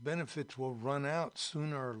 Those benefits will run out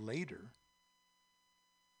sooner or later.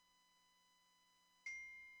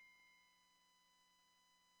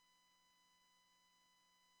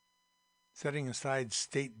 Setting aside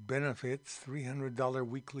state benefits, $300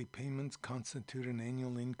 weekly payments constitute an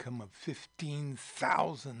annual income of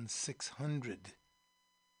 $15,600,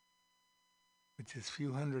 which is a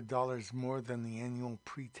few $100s more than the annual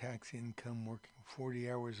pre-tax income working 40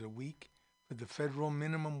 hours a week for the federal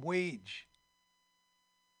minimum wage.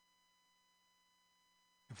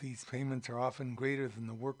 If these payments are often greater than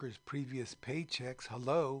the workers' previous paychecks,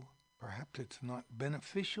 perhaps it's not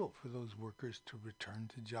beneficial for those workers to return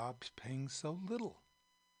to jobs paying so little.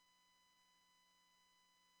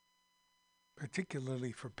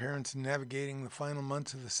 Particularly for parents navigating the final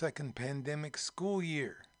months of the second pandemic school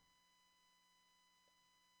year.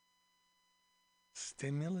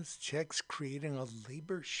 Stimulus checks creating a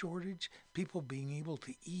labor shortage, people being able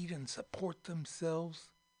to eat and support themselves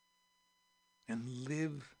and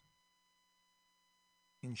live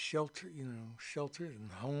in sheltered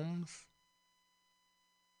in homes,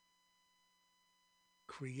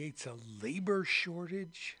 creates a labor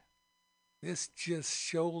shortage. This just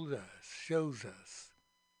shows us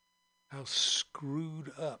how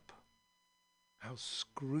screwed up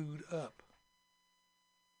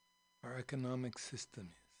our economic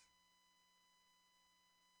system is.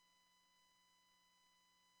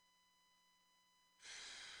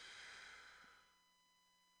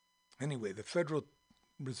 Anyway, the Federal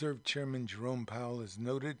Reserve Chairman Jerome Powell has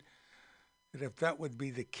noted that if that would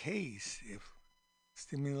be the case, if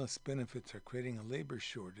stimulus benefits are creating a labor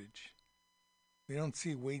shortage, we don't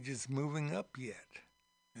see wages moving up yet,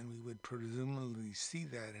 and we would presumably see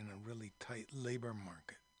that in a really tight labor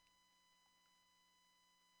market.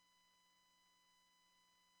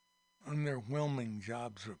 Underwhelming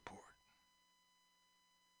jobs report.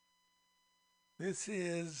 This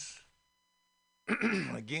is,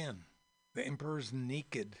 again, the emperor's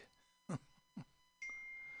naked.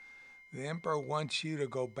 The emperor wants you to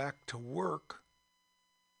go back to work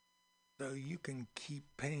so you can keep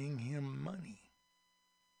paying him money.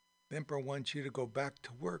 The emperor wants you to go back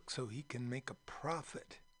to work so he can make a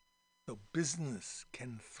profit, so business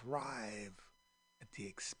can thrive at the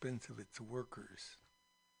expense of its workers.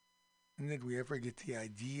 And did we ever get the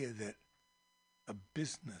idea that a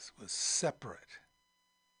business was separate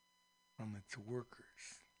from its workers?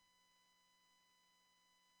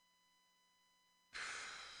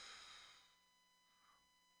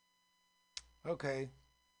 Okay.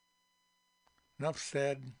 Enough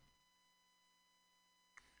said.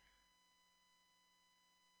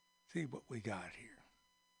 See what we got here.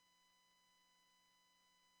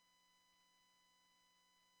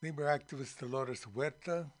 Labor activist Dolores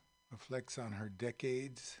Huerta reflects on her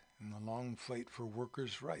decades in the long fight for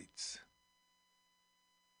workers' rights.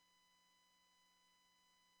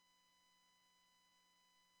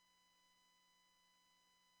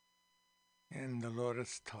 And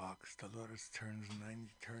Dolores talks. Dolores turned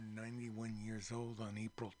 91 years old on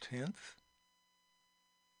April 10th.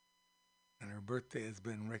 And her birthday has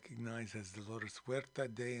been recognized as Dolores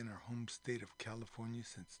Huerta Day in her home state of California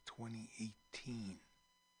since 2018.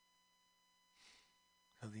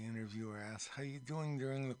 So the interviewer asks, how you doing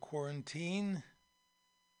during the quarantine?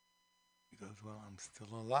 He goes, well, I'm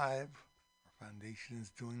still alive. Our foundation is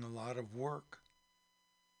doing a lot of work.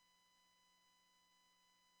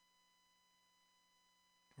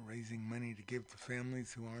 Raising money to give to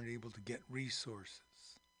families who aren't able to get resources.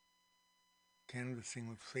 Canvassing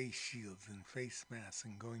with face shields and face masks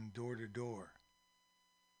and going door to door.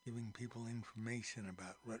 Giving people information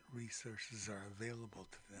about what resources are available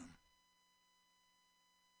to them.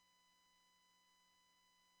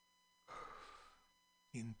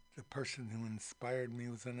 The person who inspired me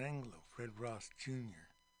was an Anglo, Fred Ross Jr.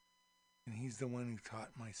 And he's the one who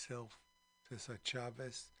taught myself, Cesar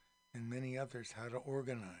Chavez, and many others how to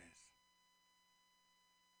organize.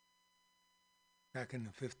 Back in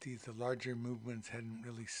the 50s, the larger movements hadn't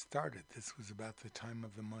really started. This was about the time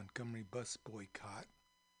of the Montgomery bus boycott.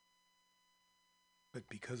 But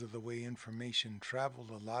because of the way information traveled,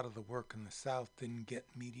 a lot of the work in the South didn't get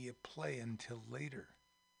media play until later.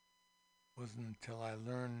 It wasn't until I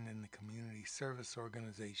learned in the community service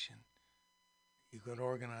organization you could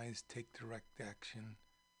organize, take direct action,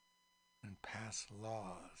 and pass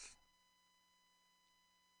laws.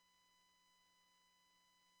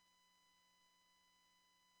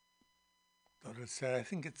 Dora said, I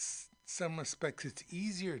think it's, in some respects, it's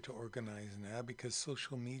easier to organize now because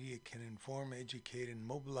social media can inform, educate, and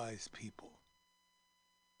mobilize people.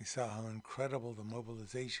 We saw how incredible the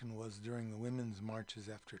mobilization was during the women's marches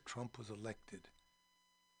after Trump was elected,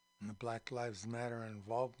 and the Black Lives Matter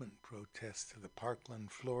involvement protests to the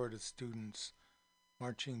Parkland, Florida students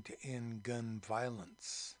marching to end gun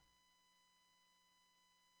violence.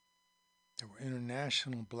 There were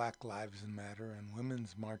international Black Lives Matter and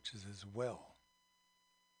women's marches as well.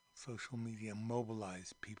 Social media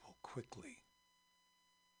mobilized people quickly.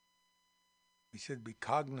 We should be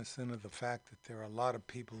cognizant of the fact that there are a lot of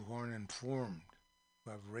people who aren't informed,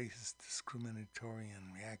 who have racist, discriminatory,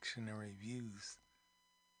 and reactionary views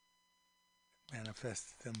that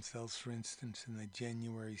manifested themselves, for instance, in the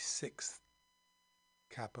January 6th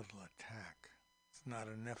Capitol attack. It's not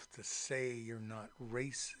enough to say you're not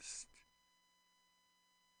racist.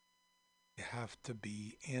 You have to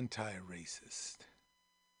be anti-racist.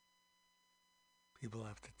 People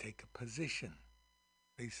have to take a position.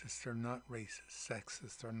 Racist or not racist,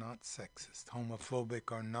 sexist or not sexist,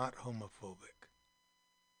 homophobic or not homophobic.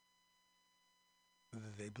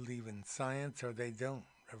 Whether they believe in science or they don't.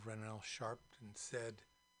 Reverend Al Sharpton said,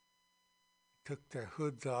 they took their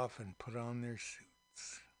hoods off and put on their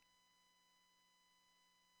suits.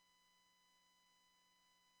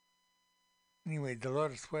 Anyway,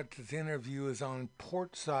 Dolores Huerta's interview is on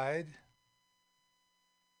Portside.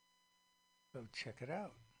 So check it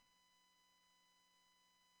out.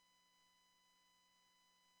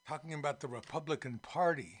 Talking about the Republican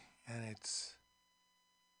Party and its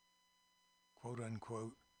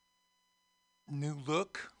quote-unquote new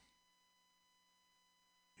look.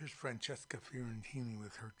 Here's Francesca Fiorentini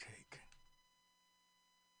with her take.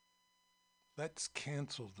 Let's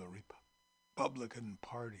cancel the Republican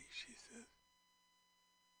Party, she says.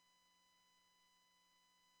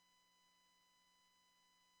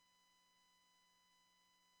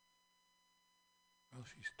 Well,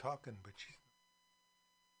 she's talking, but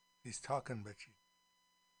she's talking,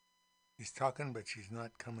 but she's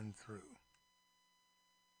not coming through.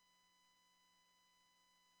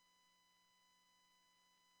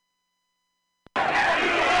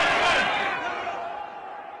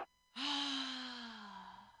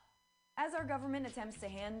 As our government attempts to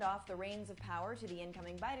hand off the reins of power to the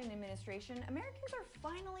incoming Biden administration, Americans are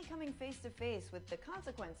finally coming face to face with the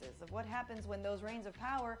consequences of what happens when those reins of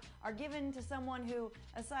power are given to someone who,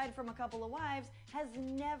 aside from a couple of wives, has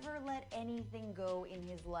never let anything go in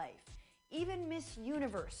his life. Even Miss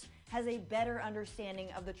Universe has a better understanding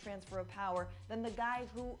of the transfer of power than the guy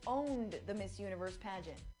who owned the Miss Universe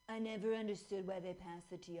pageant. I never understood why they passed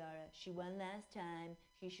the tiara. She won last time.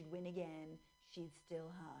 She should win again. She's still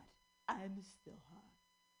hot. I'm still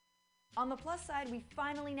hot. On the plus side, we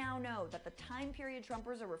finally now know that the time period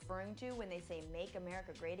Trumpers are referring to when they say Make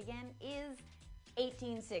America Great Again is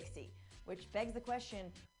 1860, which begs the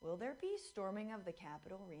question, will there be storming of the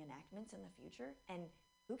Capitol reenactments in the future? And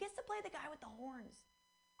who gets to play the guy with the horns?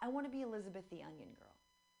 I want to be Elizabeth the Onion Girl.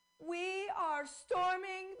 We are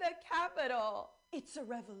storming the Capitol. It's a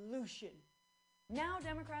revolution. Now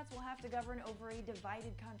Democrats will have to govern over a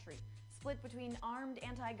divided country, split between armed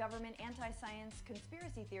anti-government, anti-science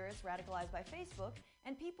conspiracy theorists radicalized by Facebook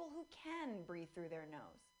and people who can breathe through their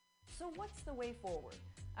nose. So what's the way forward?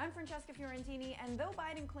 I'm Francesca Fiorentini, and though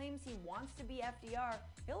Biden claims he wants to be FDR,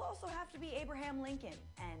 he'll also have to be Abraham Lincoln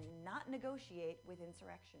and not negotiate with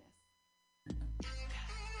insurrectionists.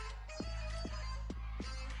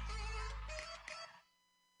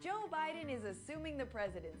 Joe Biden is assuming the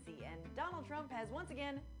presidency, and Donald Trump has once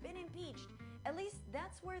again been impeached. At least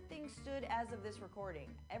that's where things stood as of this recording.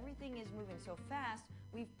 Everything is moving so fast,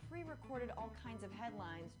 we've pre-recorded all kinds of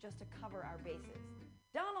headlines just to cover our bases.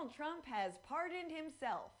 Donald Trump has pardoned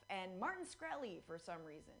himself and Martin Shkreli for some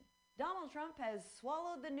reason. Donald Trump has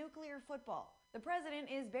swallowed the nuclear football. The president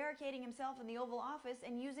is barricading himself in the Oval Office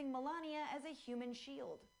and using Melania as a human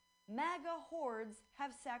shield. MAGA hordes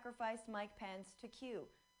have sacrificed Mike Pence to Q,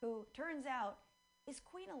 who, turns out, is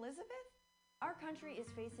Queen Elizabeth? Our country is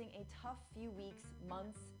facing a tough few weeks,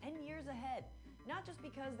 months, and years ahead. Not just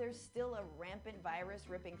because there's still a rampant virus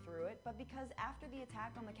ripping through it, but because after the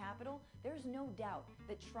attack on the Capitol, there's no doubt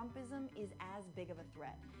that Trumpism is as big of a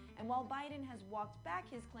threat. And while Biden has walked back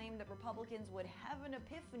his claim that Republicans would have an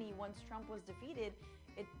epiphany once Trump was defeated,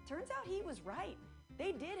 it turns out he was right.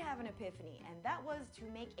 They did have an epiphany, and that was to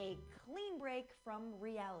make a clean break from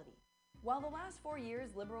reality. While the last 4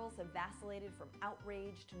 years, liberals have vacillated from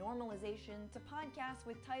outrage to normalization to podcasts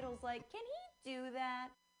with titles like, "Can he do that?"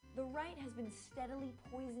 The right has been steadily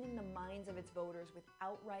poisoning the minds of its voters with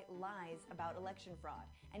outright lies about election fraud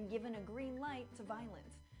and given a green light to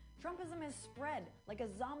violence. Trumpism has spread like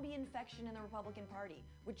a zombie infection in the Republican Party,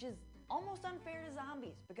 which is almost unfair to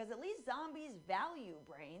zombies because at least zombies value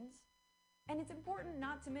brains. And it's important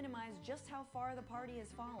not to minimize just how far the party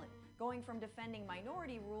has fallen, going from defending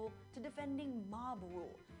minority rule to defending mob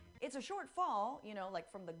rule. It's a short fall,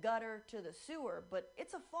 like from the gutter to the sewer, but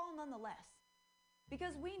it's a fall nonetheless.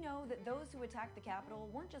 Because we know that those who attacked the Capitol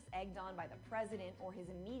weren't just egged on by the president or his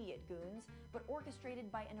immediate goons, but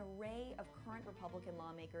orchestrated by an array of current Republican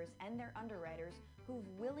lawmakers and their underwriters who've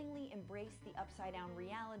willingly embraced the upside-down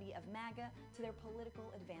reality of MAGA to their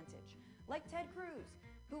political advantage. Like Ted Cruz,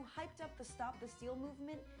 who hyped up the Stop the Steal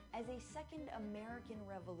movement as a second American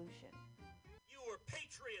revolution. You were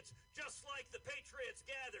patriots, just like the patriots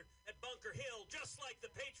gathered at Bunker Hill, just like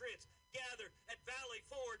the patriots gathered at Valley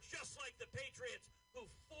Forge, just like the patriots who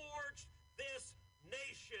forged this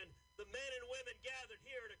nation. The men and women gathered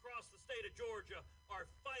here and across the state of Georgia are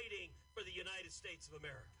fighting for the United States of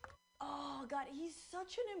America. Oh, God, he's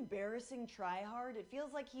such an embarrassing tryhard. It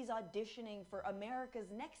feels like he's auditioning for America's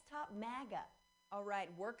Next Top MAGA. All right,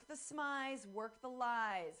 work the smize, work the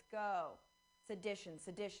lies, go. Sedition,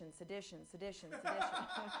 sedition, sedition, sedition,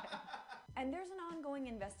 sedition. And there's an ongoing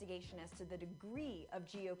investigation as to the degree of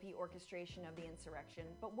GOP orchestration of the insurrection,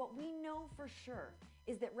 but what we know for sure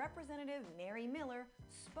is that Representative Mary Miller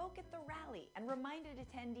spoke at the rally and reminded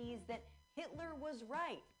attendees that Hitler was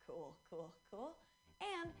right, cool, cool, cool,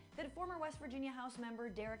 and that former West Virginia House member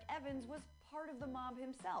Derek Evans was part of the mob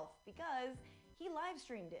himself because he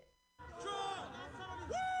live-streamed it. Trump!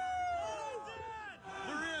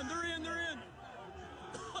 They're in!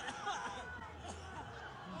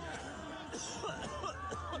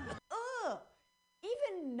 Ugh!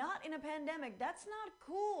 Even not in a pandemic, that's not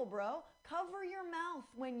cool, bro. Cover your mouth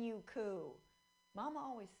when you coo. Mama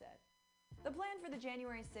always said. The plan for the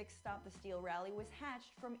January 6th Stop the Steal rally was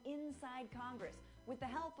hatched from inside Congress with the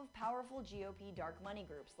help of powerful GOP dark money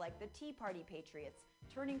groups like the Tea Party Patriots,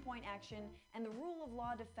 Turning Point Action, and the Rule of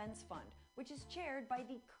Law Defense Fund, which is chaired by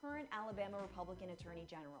the current Alabama Republican Attorney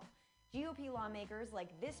General. GOP lawmakers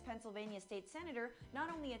like this Pennsylvania state senator not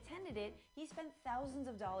only attended it, he spent thousands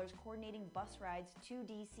of dollars coordinating bus rides to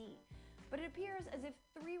D.C. But it appears as if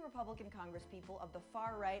 3 Republican congresspeople of the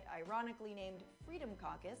far right, ironically named Freedom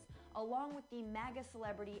Caucus, along with the MAGA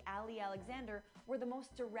celebrity Ali Alexander, were the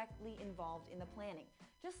most directly involved in the planning.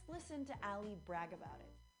 Just listen to Ali brag about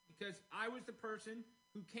it. Because I was the person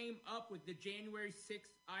who came up with the January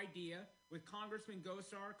 6th idea with Congressman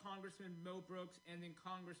Gosar, Congressman Mo Brooks, and then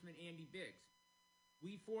Congressman Andy Biggs.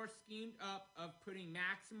 We four schemed up of putting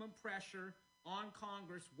maximum pressure on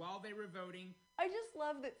Congress while they were voting. I just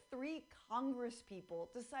love that 3 Congress people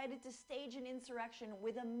decided to stage an insurrection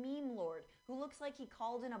with a meme lord who looks like he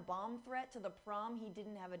called in a bomb threat to the prom he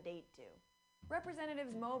didn't have a date to.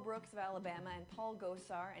 Representatives Mo Brooks of Alabama and Paul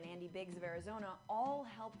Gosar and Andy Biggs of Arizona all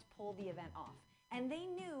helped pull the event off. And they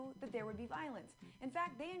knew that there would be violence. In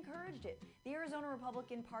fact, they encouraged it. The Arizona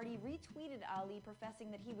Republican Party retweeted Ali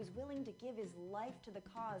professing that he was willing to give his life to the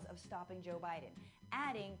cause of stopping Joe Biden,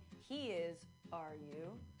 adding, he is, are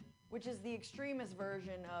you? Which is the extremist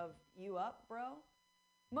version of, you up, bro?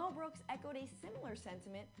 Mo Brooks echoed a similar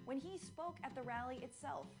sentiment when he spoke at the rally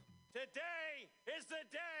itself. Today is the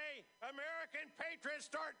day American patriots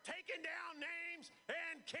start taking down names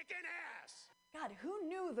and kicking ass. God, who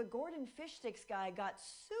knew the Gordon Fish Sticks guy got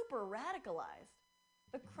super radicalized?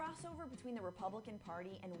 The crossover between the Republican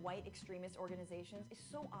Party and white extremist organizations is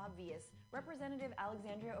so obvious. Representative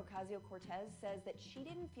Alexandria Ocasio-Cortez says that she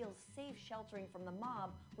didn't feel safe sheltering from the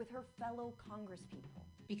mob with her fellow congresspeople.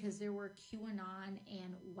 Because there were QAnon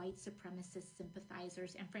and white supremacist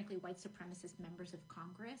sympathizers and frankly white supremacist members of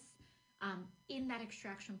Congress in that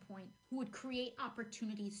extraction point who would create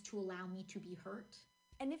opportunities to allow me to be hurt.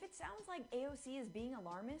 And if it sounds like AOC is being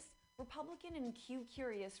alarmist, Republican and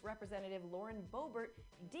Q-curious Representative Lauren Boebert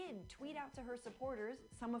did tweet out to her supporters,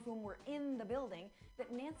 some of whom were in the building,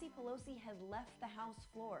 that Nancy Pelosi had left the House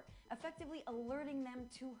floor, effectively alerting them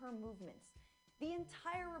to her movements. The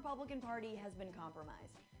entire Republican Party has been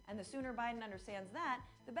compromised, and the sooner Biden understands that,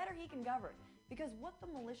 the better he can govern. Because what the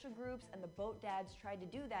militia groups and the boat dads tried to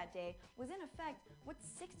do that day was in effect what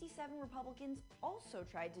 67 Republicans also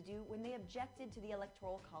tried to do when they objected to the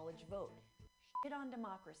Electoral College vote. Shit on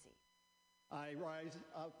democracy. I rise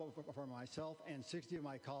up for myself and 60 of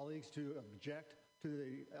my colleagues to object to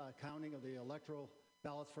the counting of the electoral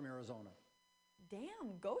ballots from Arizona.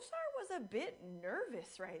 Damn, Gosar was a bit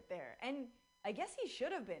nervous right there. And I guess he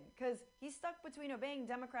should have been, because he's stuck between obeying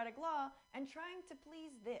democratic law and trying to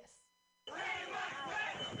please this.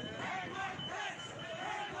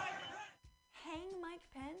 Hang Mike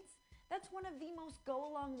Pence? That's one of the most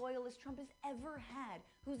go-along loyalists Trump has ever had,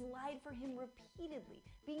 who's lied for him repeatedly,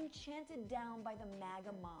 being chanted down by the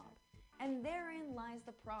MAGA mob. And therein lies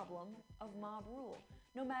the problem of mob rule.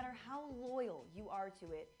 No matter how loyal you are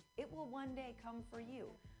to it, it will one day come for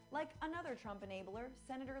you. Like another Trump enabler,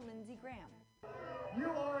 Senator Lindsey Graham. You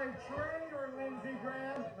are a traitor, Lindsey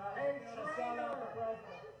Graham, a traitor!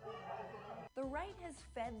 The right has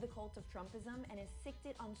fed the cult of Trumpism and has sicked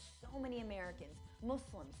it on so many Americans,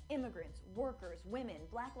 Muslims, immigrants, workers, women,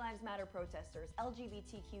 Black Lives Matter protesters,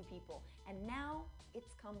 LGBTQ people, and now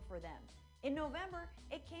it's come for them. In November,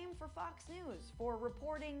 it came for Fox News for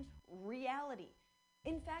reporting reality.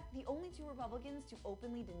 In fact, the only 2 Republicans to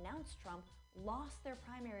openly denounce Trump lost their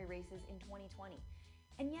primary races in 2020.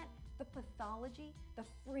 And yet, the pathology, the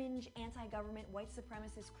fringe anti-government white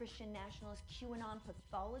supremacist Christian nationalist QAnon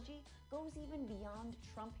pathology goes even beyond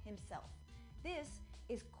Trump himself. This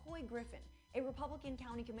is Coy Griffin, a Republican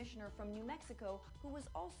county commissioner from New Mexico who was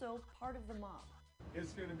also part of the mob.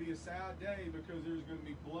 It's going to be a sad day because there's going to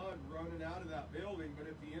be blood running out of that building, but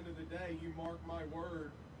at the end of the day, you mark my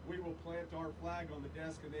word, we will plant our flag on the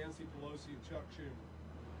desk of Nancy Pelosi and Chuck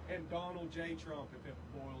Schumer. And Donald J. Trump, if it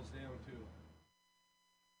boils down to it.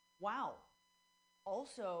 Wow.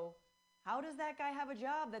 Also, how does that guy have a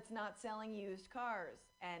job that's not selling used cars?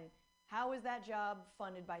 And how is that job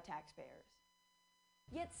funded by taxpayers?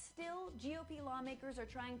 Yet still, GOP lawmakers are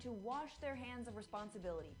trying to wash their hands of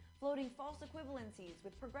responsibility, floating false equivalencies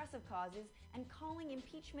with progressive causes, and calling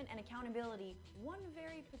impeachment and accountability one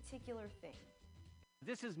very particular thing.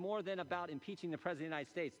 This is more than about impeaching the President of the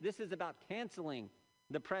United States. This is about canceling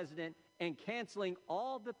the President and canceling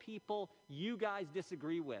all the people you guys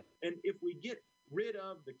disagree with. And if we get rid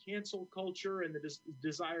of the cancel culture and the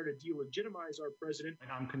desire to delegitimize our president.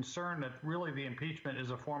 I'm concerned that really the impeachment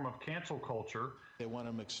is a form of cancel culture. They want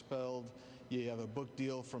him expelled. You have a book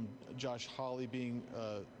deal from Josh Hawley being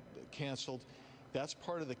canceled. That's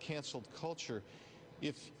part of the canceled culture.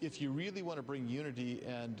 If you really want to bring unity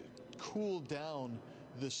and cool down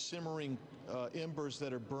the simmering embers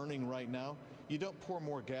that are burning right now, you don't pour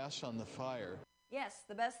more gas on the fire. Yes,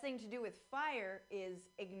 the best thing to do with fire is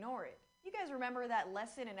ignore it. You guys remember that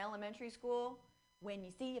lesson in elementary school? When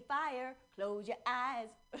you see a fire, close your eyes.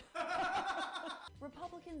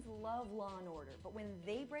 Republicans love law and order, but when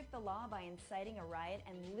they break the law by inciting a riot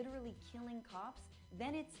and literally killing cops,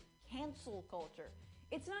 then it's cancel culture.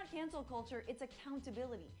 It's not cancel culture, it's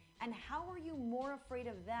accountability. And how are you more afraid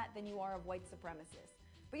of that than you are of white supremacists?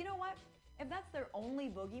 But you know what? If that's their only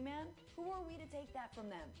boogeyman, who are we to take that from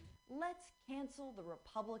them? Let's cancel the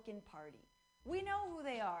Republican Party. We know who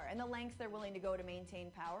they are and the lengths they're willing to go to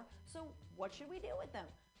maintain power, so what should we do with them?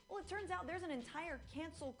 Well, it turns out there's an entire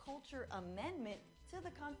cancel culture amendment to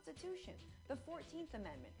the Constitution, the 14th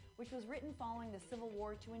Amendment, which was written following the Civil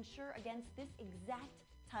War to ensure against this exact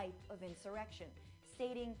type of insurrection,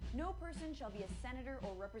 stating, no person shall be a senator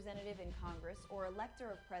or representative in Congress or elector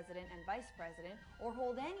of president and vice president or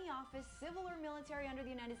hold any office, civil or military, under the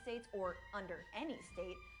United States or under any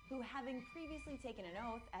state, who having previously taken an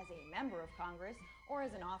oath as a member of Congress or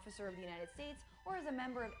as an officer of the United States or as a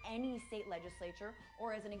member of any state legislature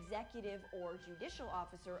or as an executive or judicial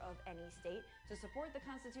officer of any state to support the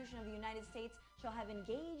Constitution of the United States shall have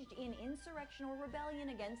engaged in insurrection or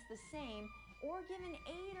rebellion against the same or given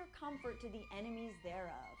aid or comfort to the enemies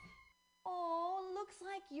thereof. Oh, looks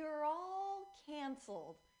like you're all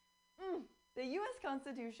canceled. The U.S.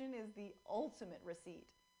 Constitution is the ultimate receipt.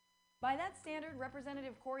 By that standard,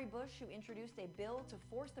 Representative Cori Bush, who introduced a bill to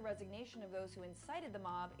force the resignation of those who incited the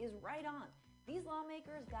mob, is right on. These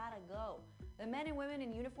lawmakers gotta go. The men and women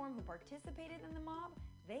in uniform who participated in the mob,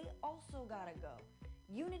 they also gotta go.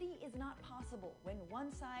 Unity is not possible when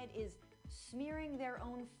one side is smearing their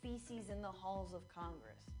own feces in the halls of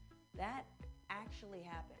Congress. That actually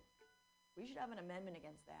happened. We should have an amendment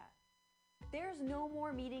against that. There's no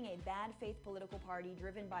more meeting a bad faith political party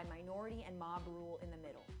driven by minority and mob rule in the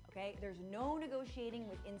middle, okay? There's no negotiating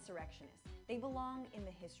with insurrectionists. They belong in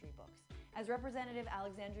the history books. As Representative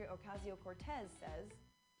Alexandria Ocasio-Cortez says,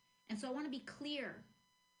 and so I want to be clear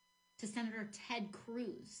to Senator Ted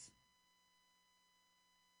Cruz.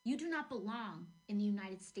 You do not belong in the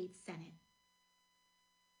United States Senate.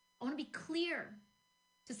 I want to be clear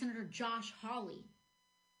to Senator Josh Hawley.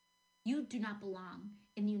 You do not belong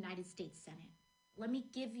in the United States Senate. Let me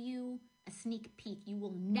give you a sneak peek. You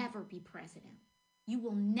will never be president. You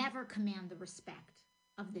will never command the respect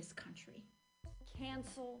of this country.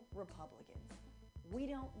 Cancel Republicans. We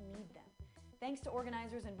don't need them. Thanks to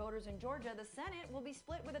organizers and voters in Georgia, the Senate will be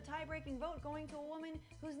split with a tie-breaking vote going to a woman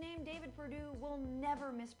whose name David Perdue will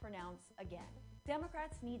never mispronounce again.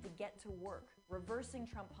 Democrats need to get to work, reversing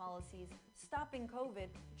Trump policies, stopping COVID,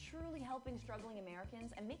 truly helping struggling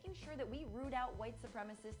Americans, and making sure that we root out white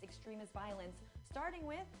supremacist extremist violence, starting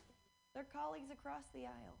with their colleagues across the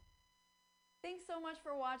aisle. Thanks so much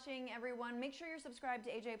for watching, everyone. Make sure you're subscribed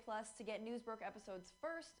to AJ Plus to get Newsbrook episodes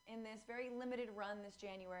first in this very limited run this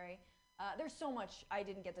January. There's so much I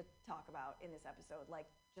didn't get to talk about in this episode, like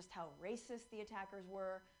just how racist the attackers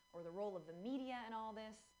were, or the role of the media in all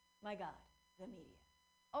this. My God, the media.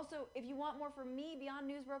 Also, if you want more from me beyond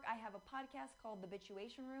Newsbrook, I have a podcast called The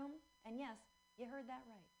Bituation Room. And yes, you heard that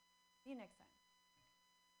right. See you next time.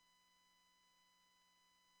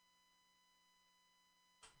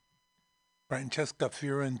 Francesca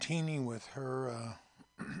Fiorentini with her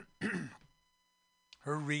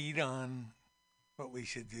her read on what we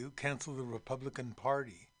should do, cancel the Republican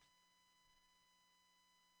Party.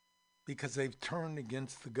 Because they've turned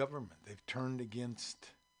against the government. They've turned against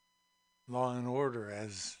law and order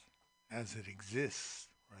as it exists,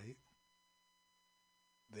 right?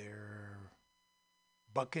 They're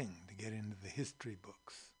bucking to get into the history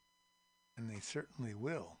books. And they certainly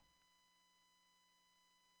will.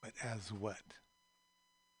 But as what?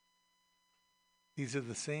 These are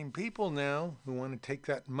the same people now who want to take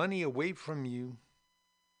that money away from you,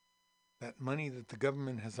 that money that the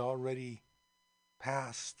government has already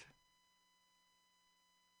passed.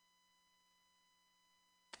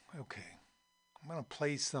 Okay, I'm going to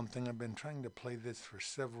play something. I've been trying to play this for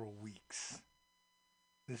several weeks.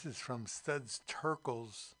 This is from Studs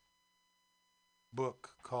Terkel's book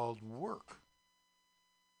called Work.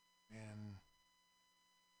 And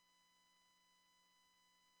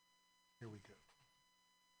here we go.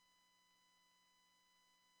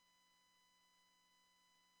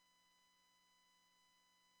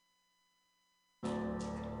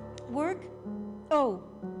 Work? Oh,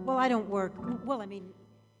 well, I don't work. Well, I mean,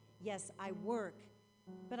 yes, I work,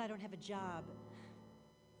 but I don't have a job.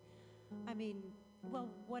 I mean, well,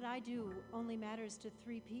 what I do only matters to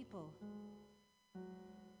 3 people.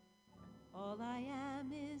 All I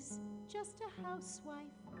am is just a housewife,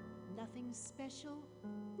 nothing special,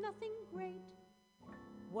 nothing great.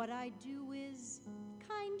 What I do is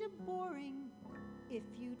kind of boring. If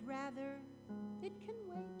you'd rather, it can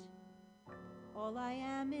wait. All I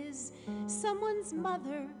am is someone's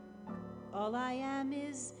mother. All I am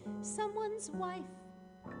is someone's wife.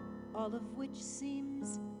 All of which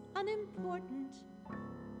seems unimportant.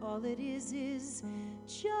 All it is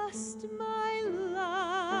just my life.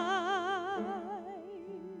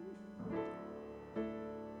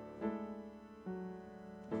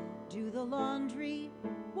 Do the laundry,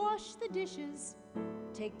 wash the dishes,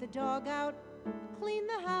 take the dog out, clean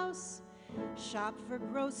the house, shop for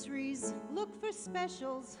groceries, look for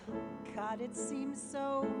specials. God, it seems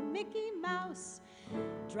so Mickey Mouse.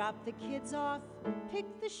 Drop the kids off, pick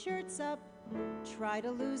the shirts up, try to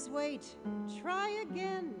lose weight, try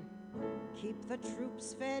again. Keep the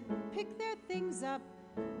troops fed, pick their things up,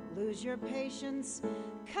 lose your patience,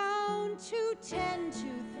 count to 10, 2,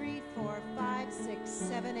 3, 4, 5, 6,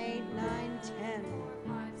 7, 8, 9, 10. 4,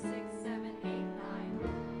 5, 6, 7, 8,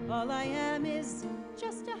 9. All I am is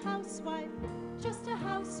just a housewife,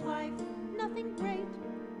 nothing great.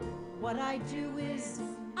 What I do is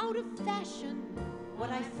out of fashion, what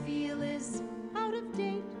I feel is out of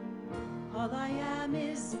date. All I am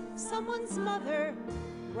is someone's mother.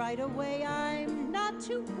 Right away I'm not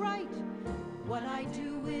too bright. What I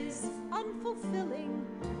do is unfulfilling,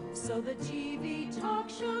 so the TV talk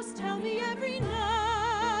shows tell me every night.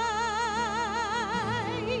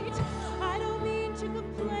 I don't mean to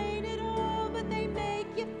complain at all, but they make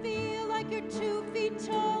you feel like you're 2 feet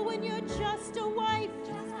tall when you're just a wife.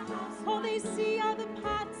 Oh, they see all the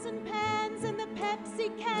pots and pans and the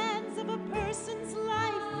Pepsi cans of a person's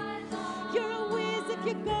life. You're a whiz if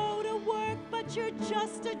you go to work, but you're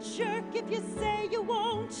just a jerk if you say you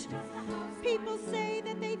won't. People say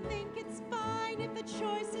that they think it's fine if the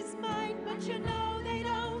choice is mine, but you know they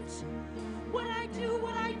don't. What I do,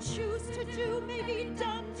 what I choose to do may be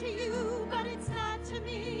dumb to you, but it's not to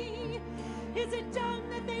me. Is it dumb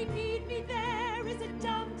that they need me there? Is it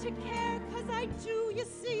dumb to care? 'Cause I do, you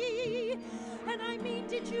see. And I mean,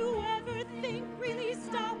 did you ever think, really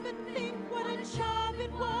stop and think what a job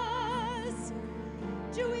it was?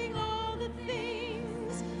 Doing all the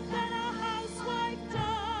things that a housewife does.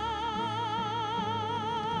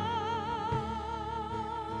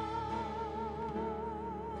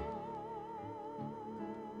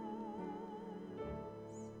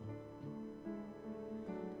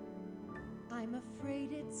 I'm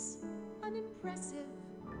afraid it's unimpressive.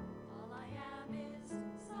 All I am is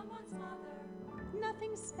someone's mother.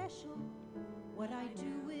 Nothing special. What I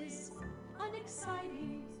do is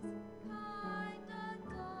unexciting.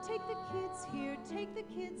 Take the kids here, take the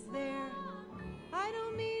kids there. I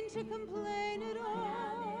don't mean to complain at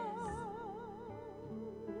all.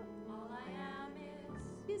 All I am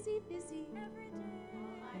is busy every day.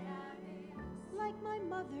 All I am is like my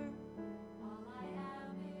mother. All I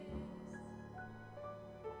am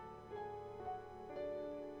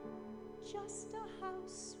is just a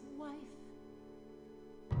housewife.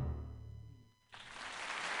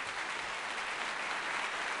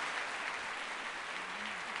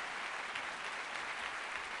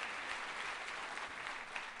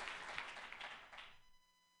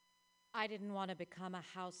 I didn't want to become a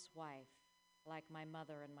housewife like my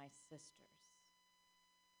mother and my sisters.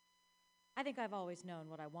 I think I've always known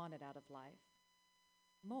what I wanted out of life.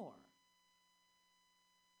 More.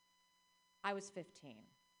 I was 15.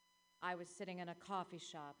 I was sitting in a coffee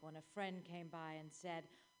shop when a friend came by and said,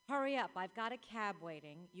 "Hurry up, I've got a cab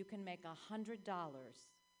waiting. You can make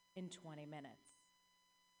 $100 in 20 minutes."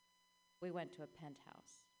 We went to a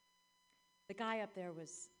penthouse. The guy up there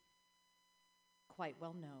was quite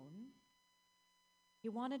well known. He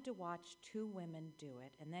wanted to watch 2 women do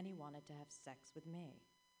it, and then he wanted to have sex with me.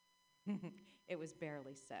 It was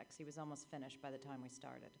barely sex. He was almost finished by the time we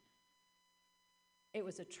started. It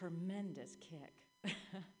was a tremendous kick.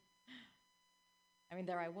 I mean,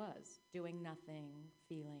 there I was, doing nothing,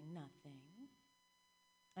 feeling nothing.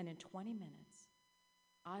 And in 20 minutes,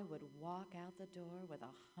 I would walk out the door with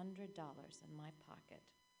 $100 in my pocket.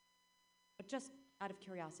 But just out of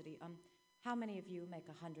curiosity, how many of you make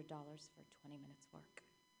 $100 for 20 minutes work?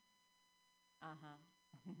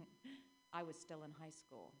 I was still in high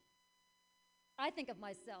school. I think of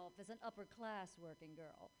myself as an upper-class working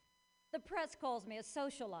girl. The press calls me a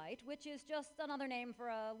socialite, which is just another name for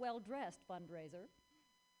a well-dressed fundraiser.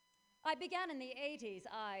 I began in the 80s.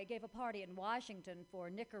 I gave a party in Washington for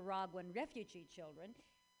Nicaraguan refugee children.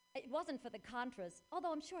 It wasn't for the Contras,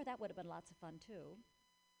 although I'm sure that would have been lots of fun, too.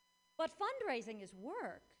 But fundraising is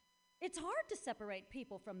work. It's hard to separate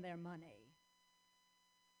people from their money.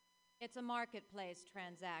 It's a marketplace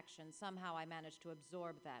transaction. Somehow I managed to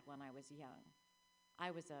absorb that when I was young. I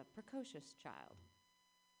was a precocious child.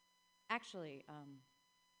 Actually,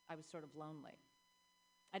 I was sort of lonely.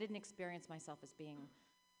 I didn't experience myself as being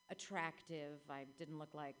attractive. I didn't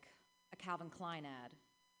look like a Calvin Klein ad.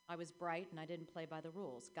 I was bright and I didn't play by the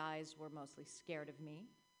rules. Guys were mostly scared of me.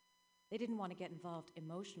 They didn't want to get involved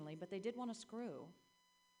emotionally, but they did want to screw.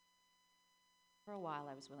 For a while,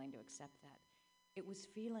 I was willing to accept that. It was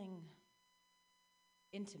feeling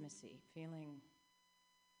intimacy, feeling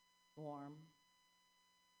warm,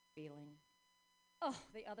 feeling. Oh,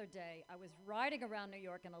 the other day, I was riding around New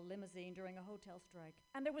York in a limousine during a hotel strike,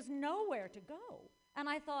 and there was nowhere to go. And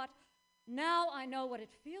I thought, now I know what it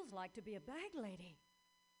feels like to be a bag lady.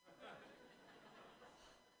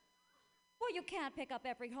 Well, you can't pick up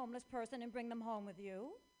every homeless person and bring them home with you.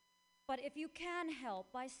 But if you can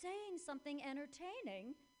help by saying something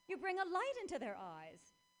entertaining, you bring a light into their eyes.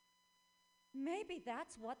 Maybe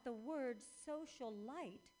that's what the word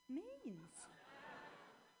socialite means.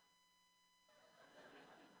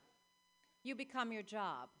 You become your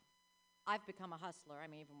job. I've become a hustler. I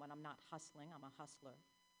mean, even when I'm not hustling, I'm a hustler.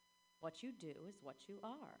 What you do is what you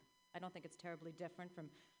are. I don't think it's terribly different from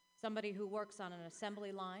somebody who works on an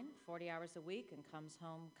assembly line 40 hours a week and comes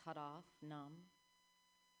home cut off, numb.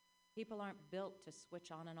 People aren't built to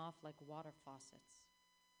switch on and off like water faucets.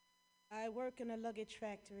 I work in a luggage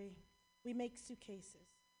factory. We make suitcases.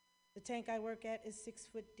 The tank I work at is 6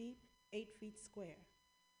 foot deep, 8 feet square.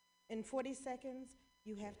 In 40 seconds,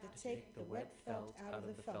 you have to take the wet felt out of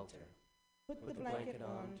the felter, put the blanket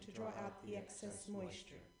on to draw out the excess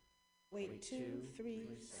moisture. Wait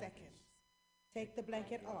 2-3 seconds. Take the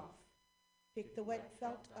blanket off. Pick the wet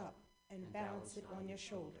felt up and balance it on your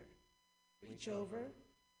shoulder. Reach over,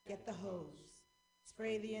 get the hose.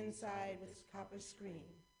 Spray the inside with copper screen.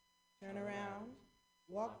 Turn around,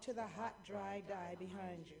 walk to the hot, dry dye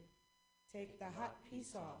behind you. Take the hot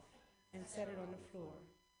piece off and set it on the floor.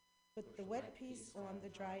 Put the wet piece on the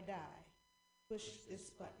dry dye. Push this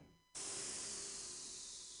button.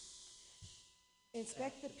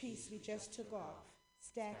 Inspect the piece we just took off.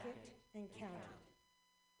 Stack it and count it.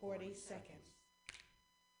 40 seconds.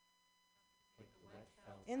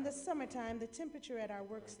 In the summertime, the temperature at our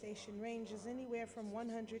workstation ranges anywhere from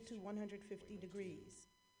 100 to 150 degrees.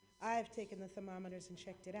 I've taken the thermometers and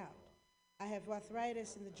checked it out. I have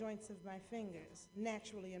arthritis in the joints of my fingers,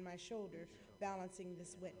 naturally in my shoulder, balancing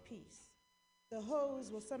this wet piece. The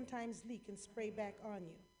hose will sometimes leak and spray back on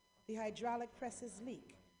you. The hydraulic presses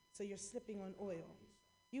leak, so you're slipping on oil.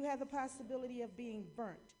 You have the possibility of being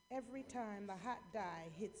burnt every time the hot dye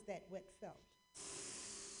hits that wet felt.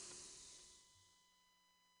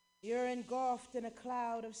 You're engulfed in a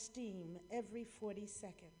cloud of steam every 40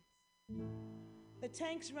 seconds. The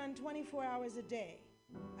tanks run 24 hours a day.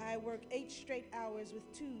 I work 8 straight hours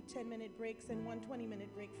with 2 10-minute breaks and 1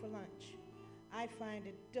 20-minute break for lunch. I find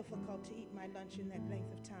it difficult to eat my lunch in that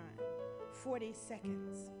length of time. 40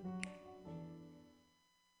 seconds.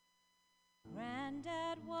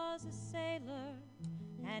 Granddad was a sailor,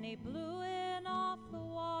 and he blew in off the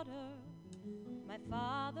water. My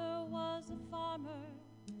father was a farmer,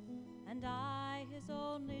 and I his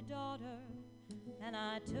only daughter. And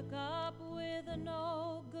I took up with a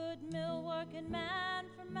no-good mill-working man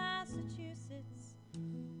from Massachusetts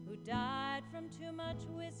who died from too much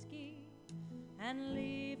whiskey and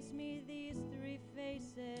leaves me these 3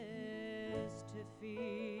 faces to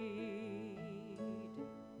feed.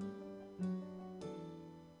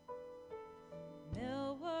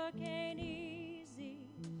 Mill work ain't easy,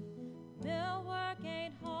 mill work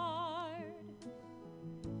ain't hard.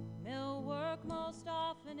 Mill work most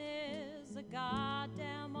often is a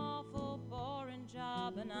goddamn awful boring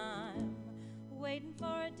job, and I'm waiting for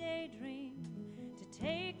a daydream to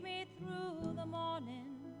take me through the morning.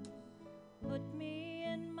 Put me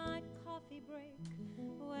in my coffee break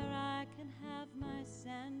where I can have my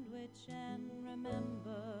sandwich and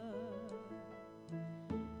remember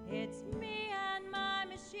it's me and my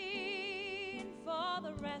machine for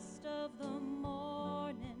the rest of the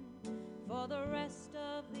morning, for the rest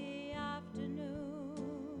of the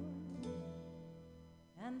afternoon,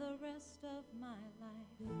 and the rest of my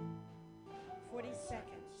life. 40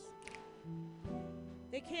 seconds.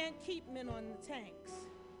 They can't keep men on the tanks.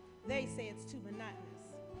 They say it's too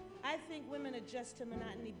monotonous. I think women adjust to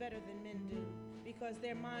monotony better than men do because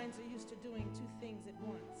their minds are used to doing 2 things at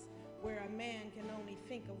once, where a man can only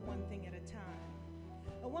think of 1 thing at a time.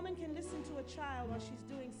 A woman can listen to a child while she's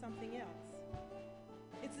doing something else.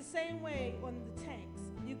 It's the same way on the tanks.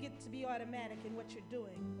 You get to be automatic in what you're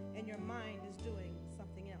doing, and your mind is doing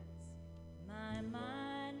something else. My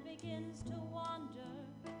mind begins to wander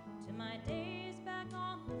to my days back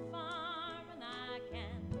on the farm, and I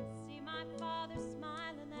can see my father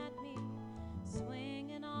smiling at me,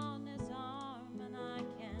 swinging on his arm, and I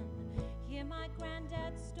can hear my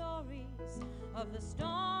granddad of the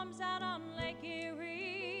storms out on Lake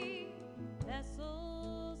Erie,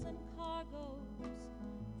 vessels and cargoes,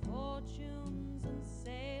 fortunes and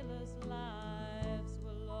sailors' lives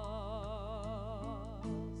were lost.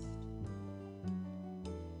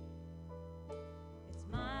 It's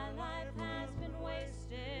my life has been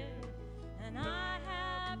wasted, and I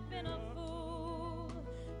have been a fool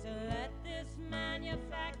to let this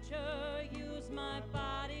manufacturer use my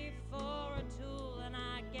body for a tool, and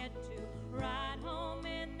I get to ride home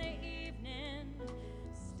in the evening,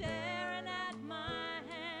 staring at my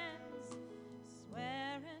hands,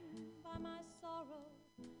 swearing by my sorrow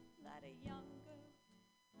that a younger would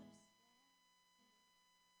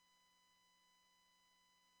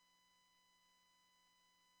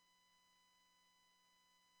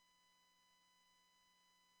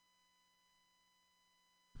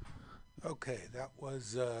have Okay, that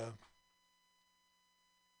was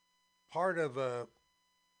part of a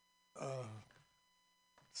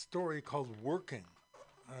story called Working,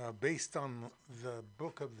 based on the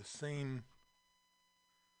book of the same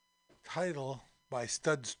title by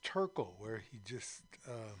Studs Terkel, where he just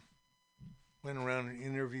went around and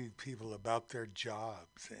interviewed people about their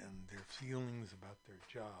jobs and their feelings about their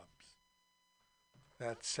jobs.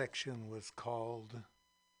 That section was called,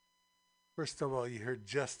 first of all, you heard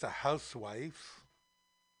Just a Housewife.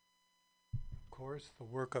 Of course, the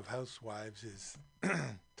work of housewives is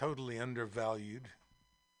totally undervalued.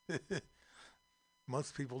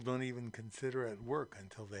 Most people don't even consider it work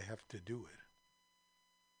until they have to do it.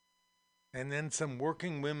 And then some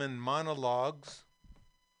working women monologues.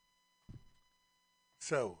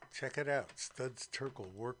 So, check it out, Studs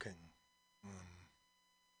Terkel, Working.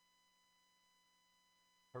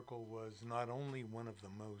 Terkel was not only one of the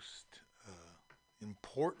most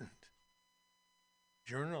important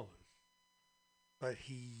journalists, but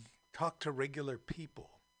he talked to regular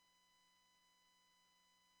people.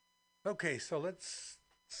 Okay, so let's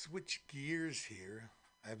switch gears here.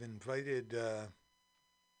 I've invited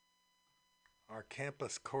our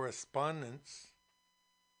campus correspondents,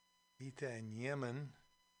 Vita and Yemen,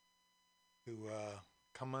 to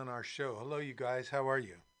come on our show. Hello, you guys. How are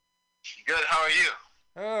you? Good. How are you?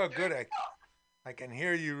 Oh, good. I can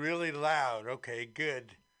hear you really loud. Okay,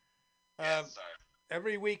 good. Yes, sorry.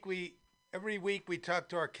 Every week we talk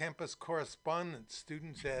to our campus correspondents,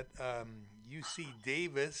 students at UC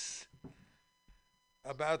Davis,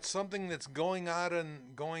 about something that's going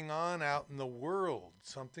on out in the world,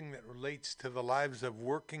 something that relates to the lives of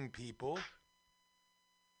working people.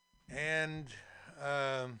 And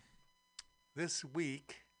this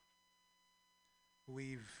week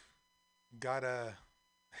we've got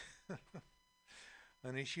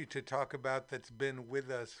an issue to talk about that's been with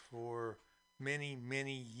us for many,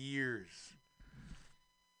 many years.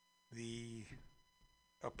 The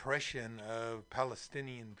oppression of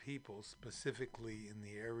Palestinian people, specifically in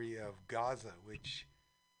the area of Gaza, which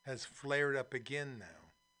has flared up again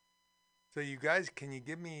now. So you guys, can you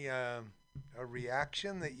give me a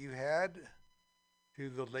reaction that you had to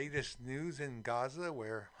the latest news in Gaza,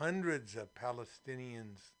 where hundreds of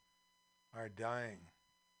Palestinians are dying?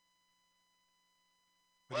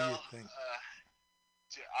 What do you think?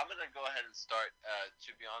 I'm going to go ahead and start.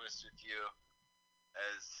 To be honest with you,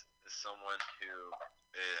 as someone who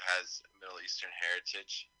has Middle Eastern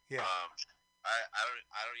heritage, yeah. I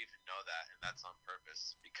don't even know that, and that's on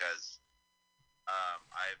purpose, because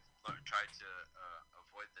I've tried to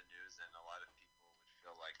avoid the news, and a lot of people would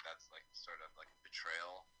feel like that's like sort of like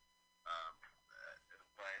betrayal.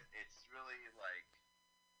 But it's really like,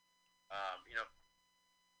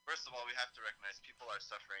 first of all, we have to recognize people are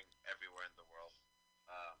suffering everywhere in the world.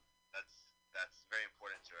 That's very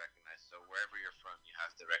important to recognize. So wherever you're from, you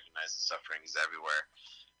have to recognize the suffering is everywhere,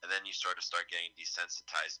 and then you sort of start getting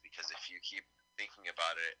desensitized, because if you keep thinking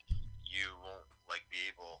about it, you won't like be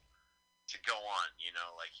able to go on.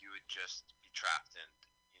 Like you would just be trapped. And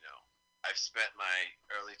I've spent my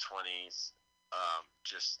early 20s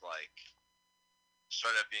just like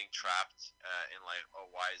sort of being trapped in like,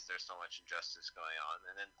 oh, why is there so much injustice going on?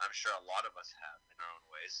 And then I'm sure a lot of us have in our own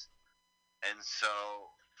ways. And so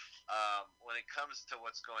when it comes to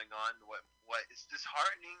what's going on, what is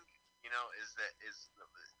disheartening, is that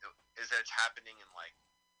it's happening in like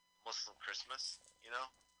Muslim Christmas,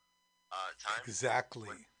 time. Exactly.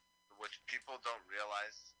 Which people don't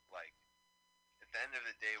realize, like, at the end of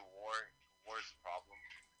the day, war is a problem.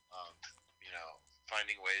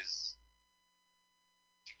 Finding ways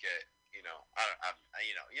to get, you know what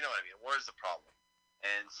I mean. War is a problem,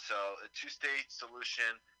 and so a two-state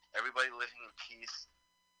solution, everybody living in peace.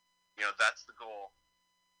 That's the goal.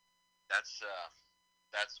 That's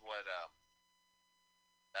what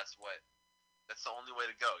That's the only way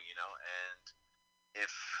to go, you know. And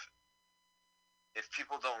if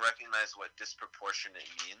people don't recognize what disproportionate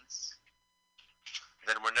means,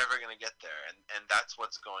 then we're never going to get there. And that's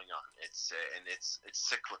what's going on. It's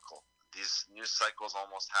cyclical. These news cycles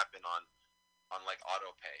almost happen on like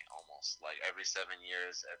auto pay, almost like every 7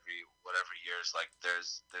 years, every whatever years. Like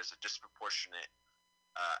there's a disproportionate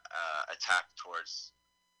attack towards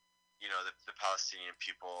the Palestinian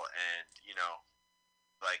people, and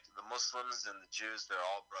like the Muslims and the Jews, they're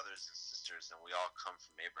all brothers and sisters, and we all come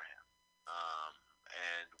from Abraham.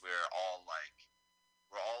 And we're all like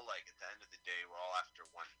at the end of the day, we're all after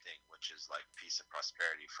one thing, which is like peace and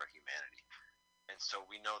prosperity for humanity. And so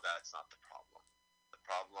we know that's not the problem. The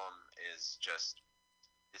problem is just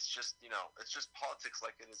politics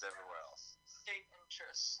like it is everywhere else. State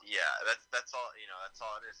interests. Yeah, that's all. That's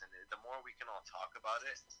all it is. And the more we can all talk about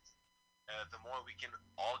it, the more we can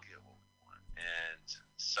all get what we want. And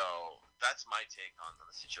so that's my take on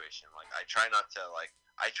the situation. Like, I try not to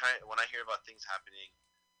when I hear about things happening,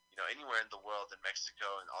 anywhere in the world, in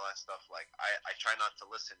Mexico and all that stuff, like I try not to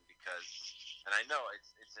listen, because, and I know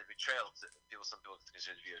it's a betrayal to people. Some people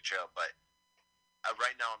consider it to be a betrayal, but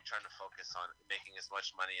right now I'm trying to focus on making as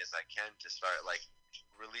much money as I can to start like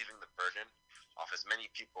relieving the burden off as many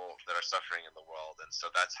people that are suffering in the world. And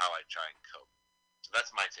so that's how I try and cope. So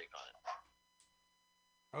that's my take on it.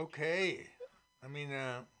 Okay. I mean,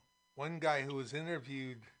 one guy who was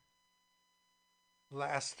interviewed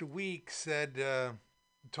last week said,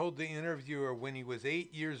 told the interviewer when he was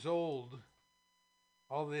 8 years old,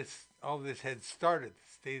 all this had started,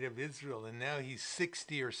 the state of Israel, and now he's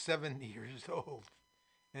 60 or 70 years old,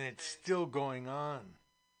 and it's still going on.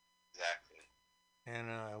 Exactly. And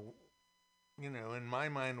in my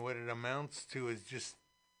mind, what it amounts to is just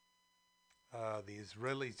the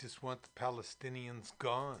Israelis just want the Palestinians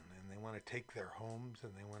gone, and they want to take their homes,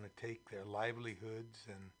 and they want to take their livelihoods,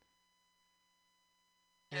 and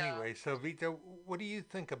anyway, so Vita, what do you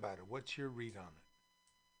think about it? What's your read on it?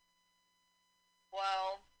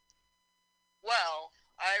 Well,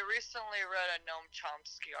 I recently read a Noam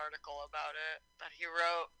Chomsky article about it that he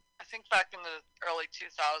wrote, I think back in the early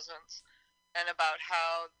 2000s, and about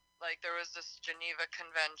how like there was this Geneva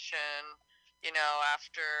Convention,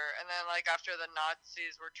 after the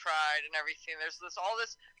Nazis were tried and everything, there's all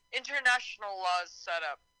this international laws set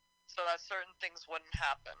up so that certain things wouldn't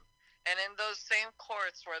happen. And in those same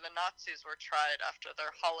courts where the Nazis were tried after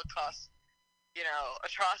their Holocaust,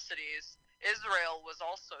 atrocities, Israel was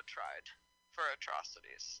also tried for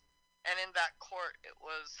atrocities. And in that court, it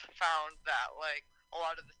was found that, like, a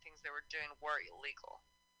lot of the things they were doing were illegal.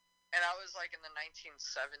 And that was, like, in the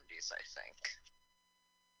 1970s, I think.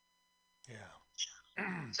 Yeah.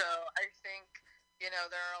 So I think,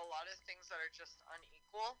 there are a lot of things that are just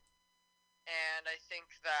unequal. And I think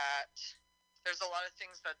that there's a lot of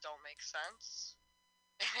things that don't make sense.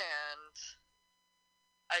 And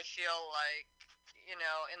I feel like,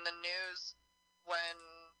 in the news, when,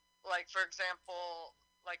 like, for example,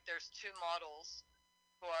 like, there's two models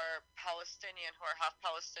who are Palestinian, who are half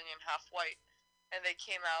Palestinian, half white, and they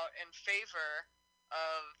came out in favor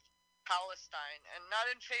of Palestine, and not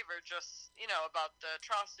in favor, just, about the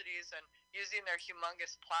atrocities and using their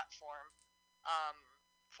humongous platform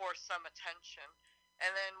for some attention.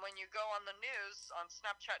 And then when you go on the news, on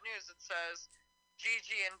Snapchat News, it says,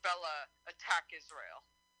 Gigi and Bella attack Israel.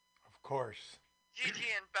 Of course. Gigi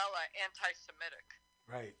and Bella anti-Semitic.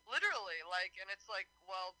 Right. Literally, like, and it's like,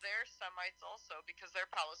 well, they're Semites also because they're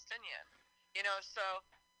Palestinian. So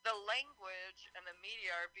the language and the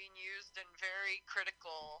media are being used in very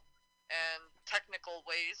critical and technical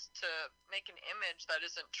ways to make an image that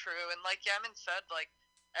isn't true. And like Yamin said, like,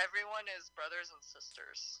 everyone is brothers and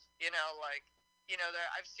sisters.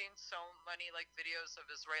 I've seen so many like videos of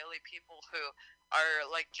Israeli people who are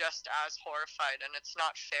like just as horrified, and it's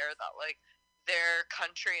not fair that like their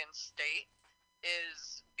country and state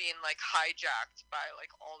is being like hijacked by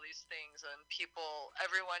like all these things, and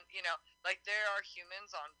everyone, like there are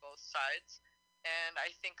humans on both sides. And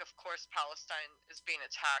I think, of course, Palestine is being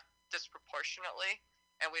attacked disproportionately,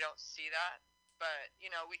 and we don't see that. But,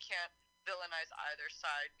 we can't villainize either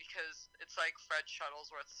side, because it's like Fred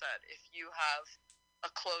Shuttlesworth said, if you have a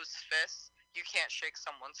closed fist, you can't shake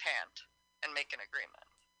someone's hand and make an agreement.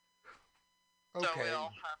 Okay. So we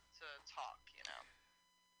all have to talk,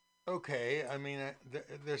 Okay, I mean,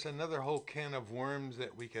 there's another whole can of worms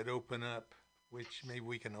that we could open up, which maybe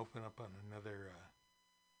we can open up on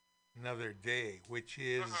another day, which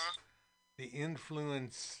is the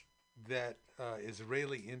influence that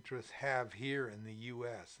Israeli interests have here in the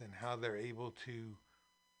U.S. and how they're able to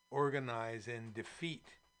organize and defeat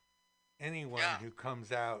anyone who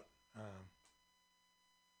comes out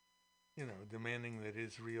demanding that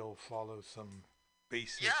Israel follow some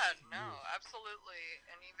basic Yeah, no, rules. absolutely.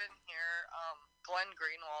 And even here, Glenn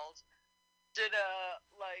Greenwald did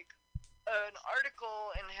an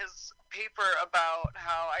article in his paper about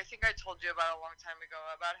how, I think I told you about a long time ago,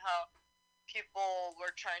 about how people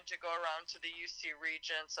were trying to go around to the UC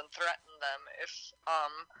regents and threaten them if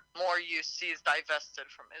more UCs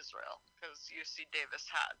divested from Israel, because UC Davis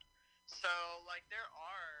had. So, like, there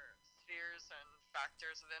are spheres and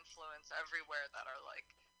factors of influence everywhere that are, like,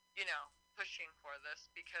 pushing for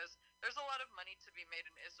this, because there's a lot of money to be made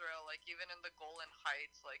in Israel, like, even in the Golan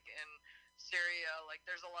Heights, like, in Syria, like,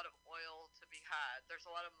 there's a lot of oil to be had. There's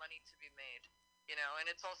a lot of money to be made, and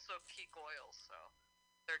it's also peak oil, so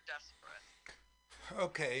they're desperate.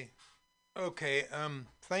 Okay.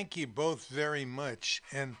 Thank you both very much.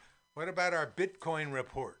 And what about our Bitcoin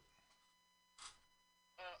report?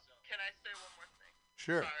 Can I say one more thing?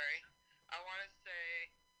 Sure. Sorry. I want to say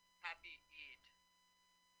Happy Eid.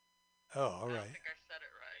 Oh, all I right. don't think I said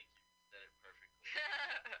it right. You said it perfectly.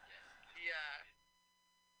 Yeah.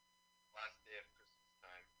 Last day of Christmas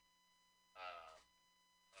time.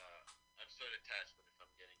 I'm so detached, but if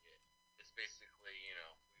I'm getting it, it's basically,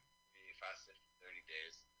 we fasted for 30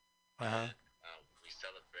 days. Uh-huh. We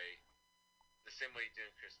celebrate the same way you do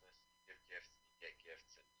in Christmas. You give gifts, you get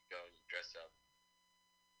gifts, and you go and you dress up,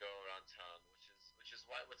 go around town, which is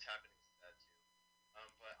why what's happening is sad too.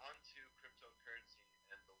 But onto cryptocurrency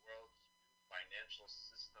and the world's new financial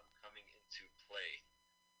system coming into play.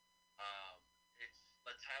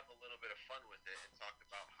 Let's have a little bit of fun with it and talk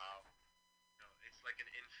about how it's like an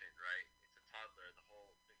infant, right? It's a toddler, the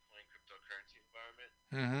whole Bitcoin cryptocurrency environment,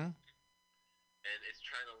 Mm-hmm. and it's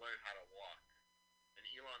trying to learn how to walk. And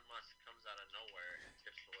Elon Musk comes out of nowhere and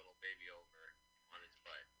tips the little baby over on its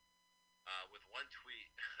butt. With one tweet,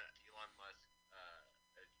 Elon Musk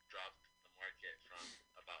dropped the market from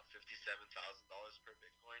about $57,000 per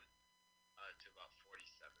Bitcoin to about 47.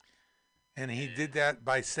 And he did that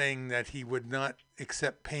by saying that he would not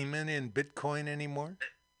accept payment in Bitcoin anymore?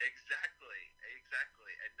 Exactly.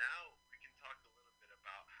 And now we can talk a little bit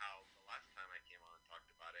about how the last time I came on and talked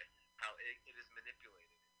about it, how it is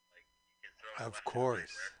manipulated. Like, you can throw it Of left course. and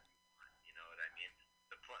right wherever you want. You know what I mean?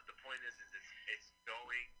 The point is it's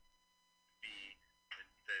going to be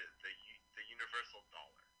the universal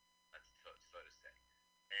dollar. That's so to say.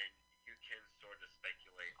 And you can sort of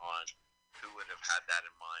speculate on who would have had that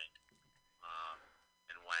in mind,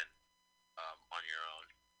 and when, on your own.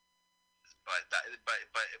 But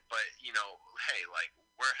hey, like,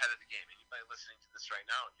 we're ahead of the game. Anybody listening to this right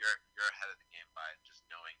now, you're ahead of the game by just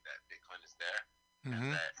knowing that Bitcoin is there, Mm-hmm.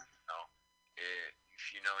 and that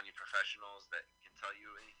if you know any professionals that can tell you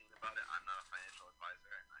anything about it. I'm not a financial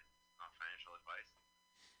advisor, and it's not financial advice.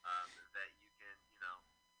 That you can,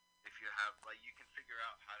 if you have, like, you can figure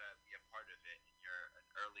out how to be a part of it. And you're an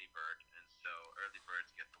early bird, and so early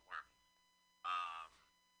birds get the worm.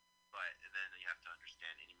 But then you have to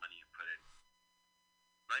understand any money you put in. I'm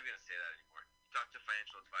not even gonna say that anymore. You talk to a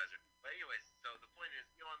financial advisor. But anyways, so the point is,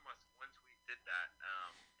 Elon Musk one tweet did that,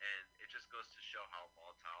 and it just goes to show how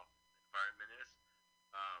volatile the environment is.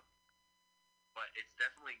 But it's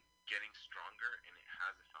definitely getting stronger, and it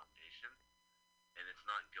has a foundation, and it's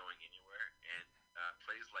not going anywhere. And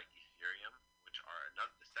plays like Ethereum, which are the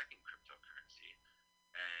second cryptocurrency,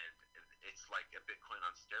 and it's like a Bitcoin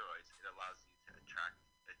on steroids. It allows you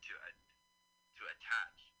to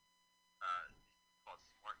attach called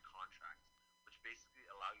smart contracts, which basically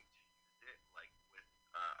allow you to use it like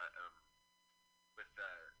with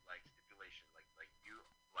like stipulation, like you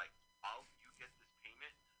you get this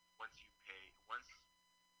payment once you pay once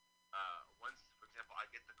for example I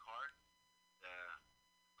get the car, the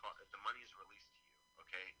money is released to you,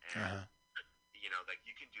 okay, and like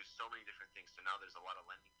you can do so many different things. So now there's a lot of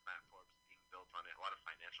lending platforms being built on it, a lot of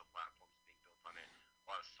financial platforms being built on it, a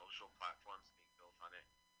lot of social platforms being built on it.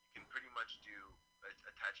 You can pretty much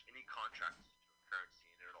attach any contracts to a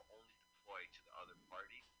currency, and it'll only deploy to the other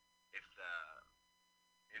party if the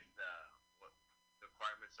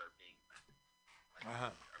requirements are being met. Like,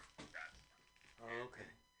 Okay.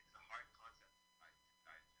 It's a hard concept to digest.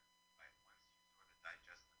 Like, once you sort of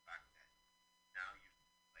digest the fact that now you can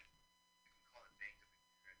call it Bank of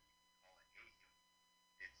America, you can call it anything.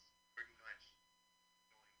 It's pretty much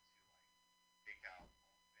going to take out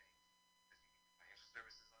all banks, because you can do financial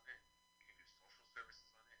services on it, you can do social services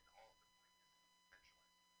on it, and all of the point is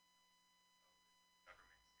centralized.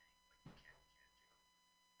 Government saying you can't do.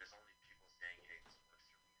 There's only people saying, hey, this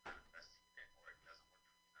works for me, I'm investing in it, or it doesn't work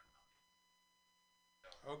for me, and I'm not. So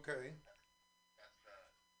Okay.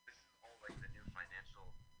 this is all like the new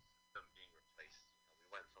financial system being replaced. We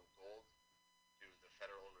went from gold to the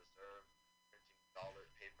Federal Reserve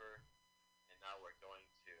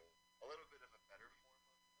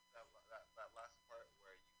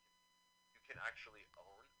can actually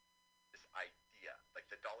own this idea.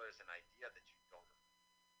 Like the dollar is an idea that you don't own.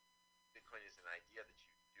 Bitcoin is an idea that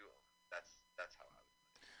you do own. That's how I would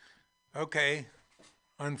put it. Okay.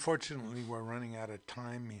 Unfortunately, we're running out of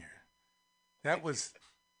time here. That was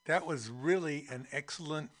really an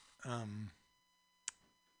excellent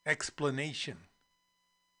explanation.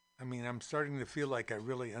 I mean, I'm starting to feel like I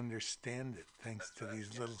really understand it thanks to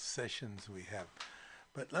these little sessions we have.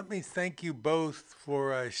 But let me thank you both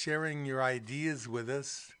for sharing your ideas with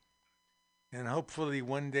us. And hopefully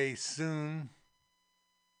one day soon,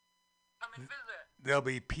 Come and visit. there'll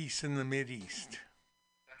be peace in the Mideast.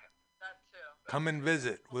 That too. Come and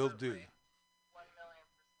visit. We'll do. 1,000,000%.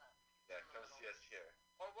 Yeah, come see us here.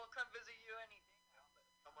 Or we'll come visit you any day now.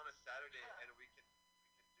 Come on a Saturday and we can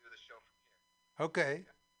do the show from here. Okay.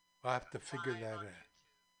 We'll have to figure that out.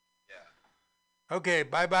 Yeah. Okay.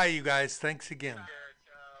 Bye-bye, you guys. Thanks again.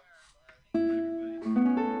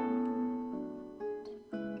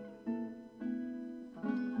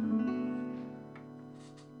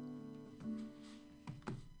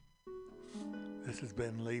 This has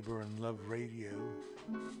been Labor and Love Radio.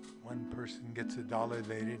 One person gets $1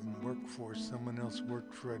 they didn't work for. Someone else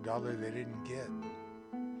worked for $1 they didn't get.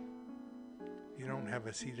 You don't have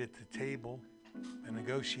a seat at the table, a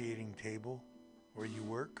negotiating table, where you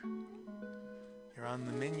work. You're on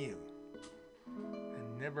the menu.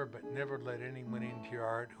 And never let anyone into your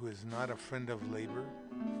art who is not a friend of labor.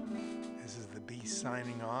 This is the B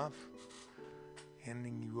signing off.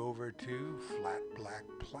 Handing you over to Flat Black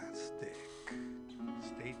Plastic.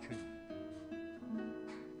 Stay tuned.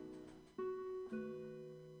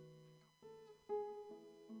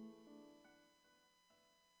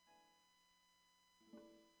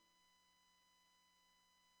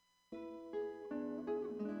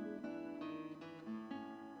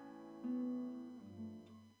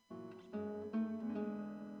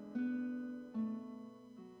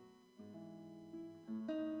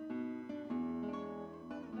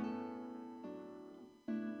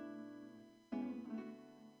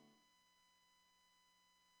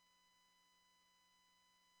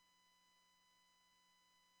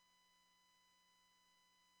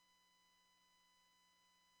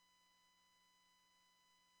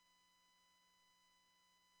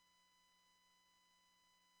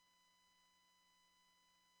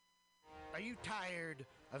 Are you tired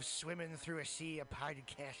of swimming through a sea of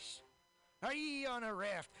podcasts? Are ye on a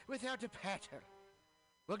raft without a paddle?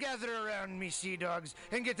 Well, gather around me, sea dogs,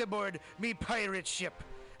 and get aboard me pirate ship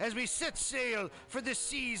as we set sail for the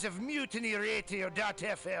seas of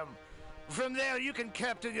MutinyRadio.fm. From there, you can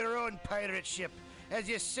captain your own pirate ship as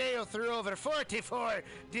you sail through over 44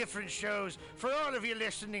 different shows for all of your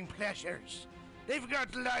listening pleasures. They've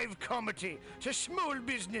got live comedy to small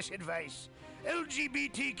business advice,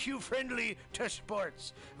 LGBTQ friendly to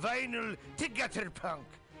sports, vinyl to gutter punk.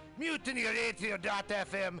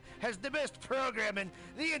 MutinyRadio.fm has the best programming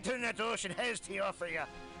the internet ocean has to offer you.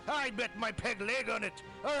 I bet my peg leg on it,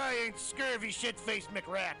 or I ain't scurvy shit-faced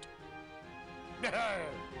McRat.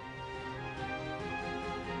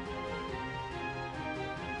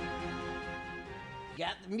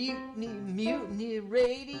 Got the mutiny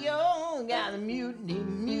radio. Got the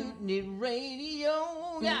mutiny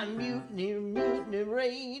radio. Got the mutiny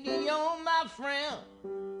radio, my friend.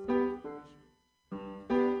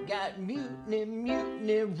 Got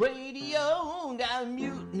mutiny radio. Got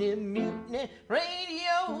mutiny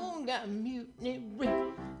radio. Got mutiny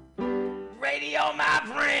radio, my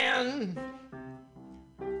friend.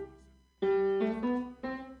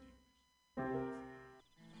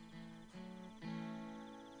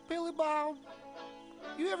 Billy Bob,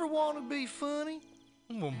 you ever want to be funny?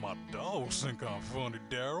 Well, my dogs think I'm funny,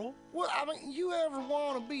 Daryl. Well, I mean, you ever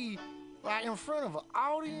want to be, like, in front of an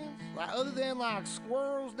audience? Like, other than, like,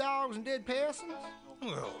 squirrels, dogs, and dead peasants?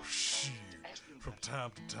 Oh, shit. From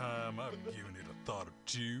time to time, I've given it a thought or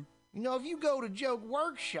two. You know, if you go to Joke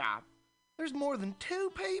Workshop, there's more than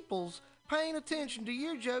 2 peoples paying attention to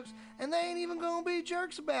your jokes, and they ain't even gonna be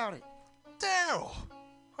jerks about it. Daryl,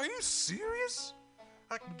 are you serious?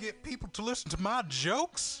 I can get people to listen to my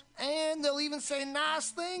jokes? And they'll even say nice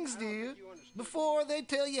things to you before they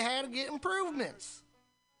tell you how to get improvements.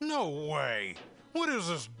 No way. What is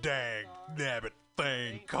this dag-nabbit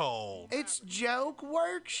thing called? It's Joke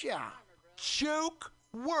Workshop. Joke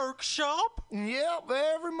Workshop? Yep,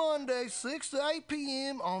 every Monday, 6 to 8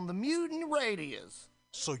 p.m. on the Mutiny Radios.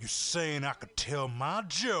 So you're saying I could tell my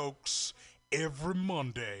jokes every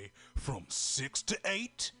Monday from 6 to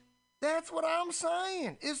 8? That's what I'm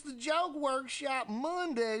saying. It's the Joke Workshop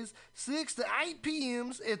Mondays, 6 to 8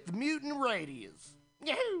 p.m. at the Mutiny Radios.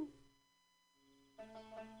 Yahoo!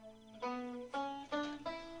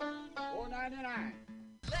 right.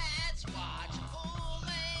 Let's watch a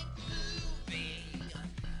full-length movie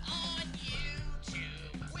on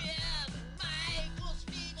YouTube with Michael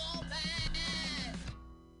Spiegelman.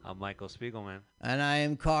 I'm Michael Spiegelman. And I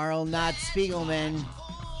am Carl, not Spiegelman.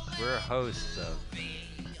 We're hosts of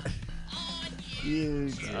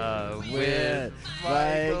YouTube with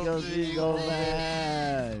Michael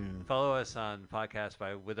Spiegelman. Follow us on podcast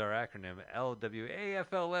with our acronym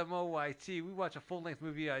LWAFLMOYT. We watch a full-length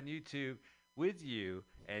movie on YouTube with you,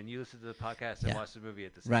 and you listen to the podcast and watch the movie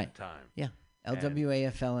at the same time. Yeah.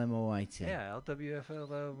 LWAFLMOYT. Yeah,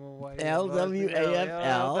 LWAFLMOYT.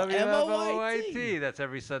 LWAFLMOYT. That's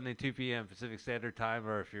every Sunday, 2 p.m. Pacific Standard Time,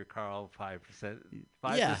 or if you're Carl, 5%.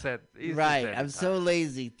 5% Yeah. Eastern Right. Standard I'm so Time.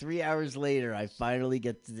 lazy. 3 hours later, I finally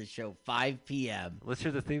get to the show, 5 p.m. Let's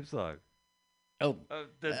hear the theme song. Oh.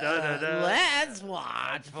 Let's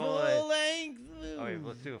watch full length. Oh, wait,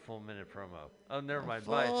 let's do a full minute promo. Oh, never mind.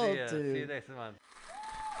 Bye. See ya. See you next month.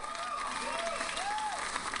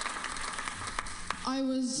 I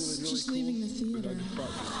was just leaving the theater.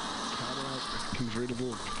 Cadillac,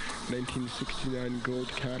 convertible 1969 gold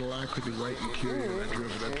Cadillac with the white interior. I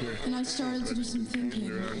drove it up here. And I started to do some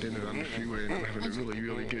thinking. Around in it on the freeway, and I'm having a really,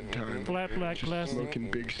 really good time. Flat black Just glasses.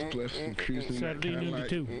 smoking big spliffs and cruising that Saturday noon to Cadillac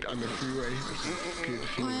 2. on the freeway. It's a good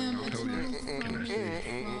feeling, I'll tell you. Can I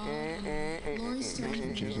say? Lori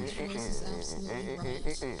Stone's voice is absolutely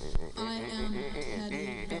right. I am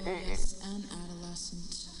petty, rebellious, and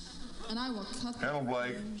adolescent. And I will cut the Hello,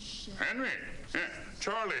 Blake. Henry. Yeah,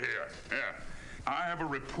 Charlie here. Yeah. I have a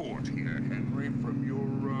report here, Henry, from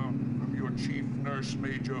your chief nurse,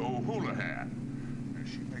 Major O'Houlihan.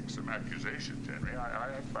 She makes some accusations, Henry,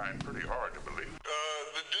 I find pretty hard to believe.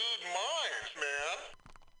 The dude minds,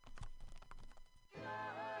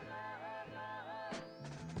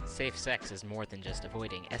 man. Safe sex is more than just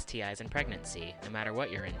avoiding STIs and pregnancy. No matter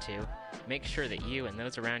what you're into, make sure that you and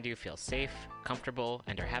those around you feel safe, comfortable,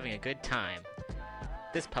 and are having a good time.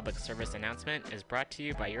 This public service announcement is brought to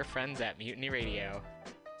you by your friends at Mutiny Radio.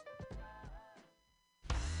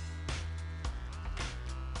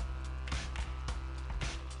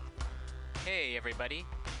 Hey everybody,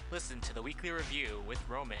 listen to the Weekly Review with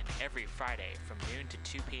Roman every Friday from noon to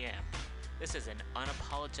 2 p.m. This is an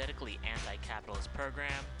unapologetically anti-capitalist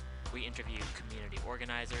program. We interview community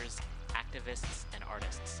organizers, activists, and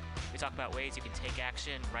artists. We talk about ways you can take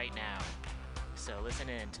action right now. So listen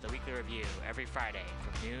in to the Weekly Review every Friday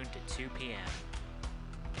from noon to 2 p.m.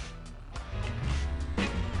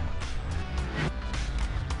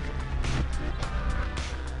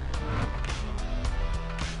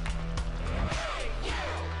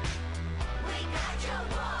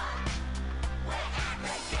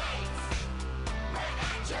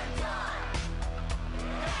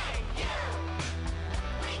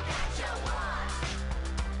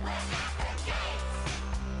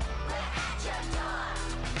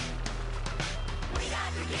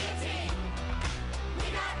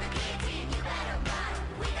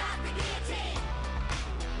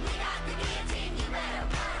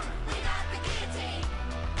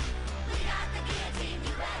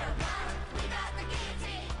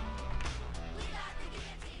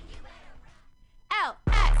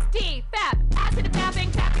 LSD, FAP, acid fapping,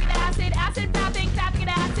 fapping acid, acid fapping, fapping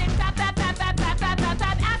acid, fap, fap, fap, fap, fap, fap, fap,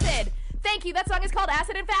 fap, acid. Thank you, that song is called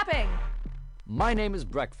Acid and Fapping. My name is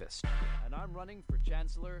Breakfast, and I'm running for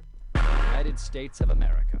Chancellor of the United States of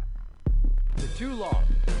America. For too long,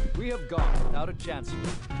 we have gone without a chancellor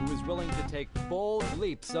who is willing to take bold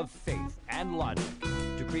leaps of faith and logic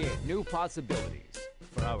to create new possibilities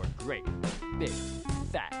for our great, big,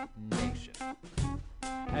 fat nation.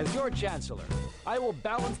 As your chancellor, I will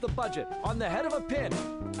balance the budget on the head of a pin,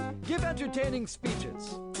 give entertaining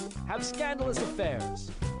speeches, have scandalous affairs,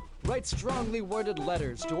 write strongly worded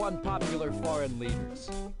letters to unpopular foreign leaders,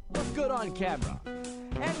 look good on camera,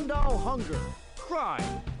 end all hunger, crime,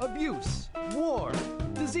 abuse, war,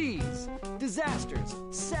 disease, disasters,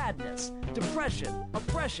 sadness, depression,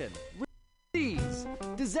 oppression, disease,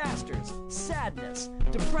 disasters, sadness,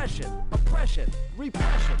 depression, oppression,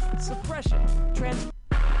 repression, suppression,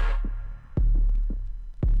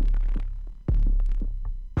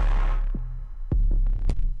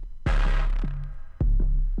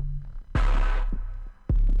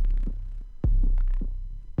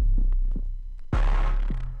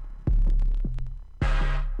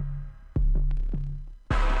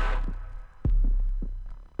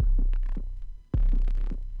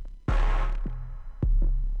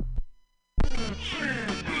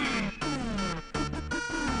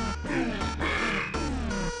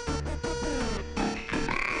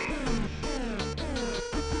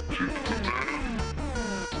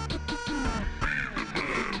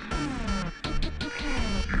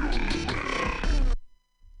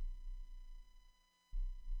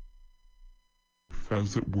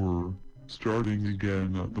 as it were, starting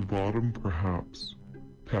again at the bottom perhaps,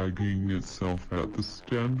 tagging itself at the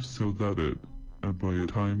stem so that it, and by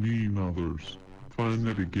it I mean others, find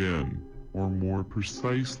it again, or more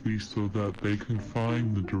precisely so that they can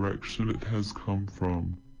find the direction it has come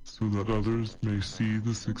from, so that others may see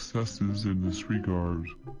the successes in this regard.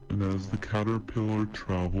 And as the caterpillar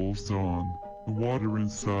travels on, the water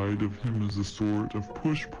inside of him is a sort of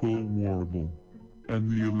push-pull warble, and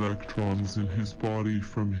the electrons in his body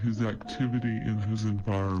from his activity in his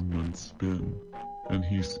environment spin, and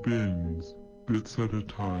he spins, bits at a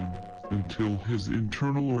time, until his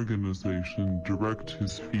internal organization directs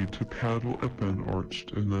his feet to paddle up and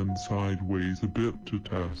arched and then sideways a bit to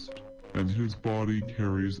test, and his body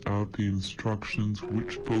carries out the instructions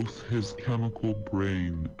which both his chemical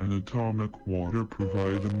brain and atomic water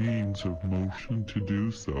provide the means of motion to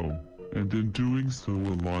do so, and in doing so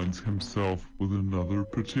aligns himself with another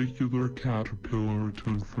particular caterpillar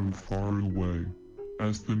tuned from far away.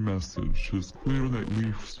 As the message is clear that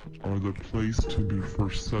leaves are the place to be for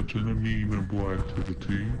such an amenable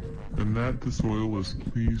activity, and that the soil is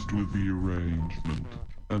pleased with the arrangement,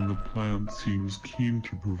 and the plant seems keen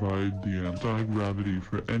to provide the anti-gravity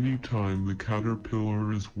for any time the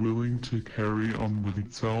caterpillar is willing to carry on with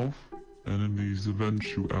itself, and in these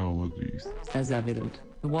eventualities. As evident,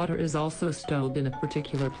 the water is also stowed in a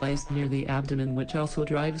particular place near the abdomen, which also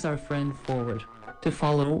drives our friend forward, to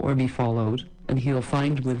follow or be followed, and he'll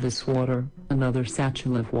find with this water, another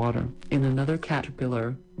satchel of water, in another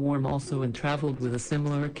caterpillar, warm also and traveled with a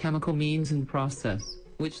similar chemical means and process,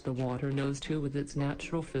 which the water knows too with its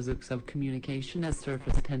natural physics of communication as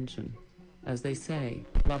surface tension. As they say,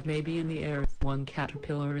 love may be in the air, one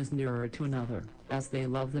caterpillar is nearer to another, as they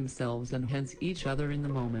love themselves and hence each other in the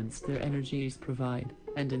moments their energies provide,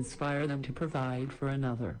 and inspire them to provide for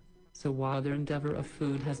another. So while their endeavor of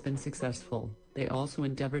food has been successful, they also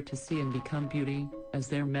endeavor to see and become beauty, as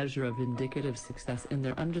their measure of indicative success in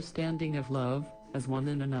their understanding of love, as one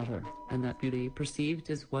in another, and that beauty perceived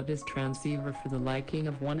is what is transceiver for the liking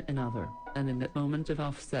of one another, and in that moment of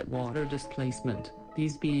offset water displacement,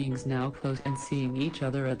 these beings now close and seeing each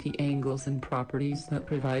other at the angles and properties that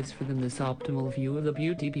provides for them this optimal view of the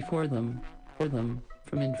beauty before them, for them,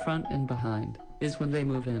 from in front and behind, is when they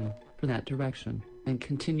move in, for that direction, and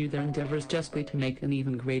continue their endeavors justly to make an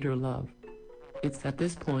even greater love. It's at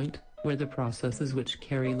this point, where the processes which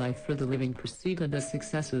carry life for the living proceed and as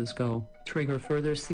successes go, trigger further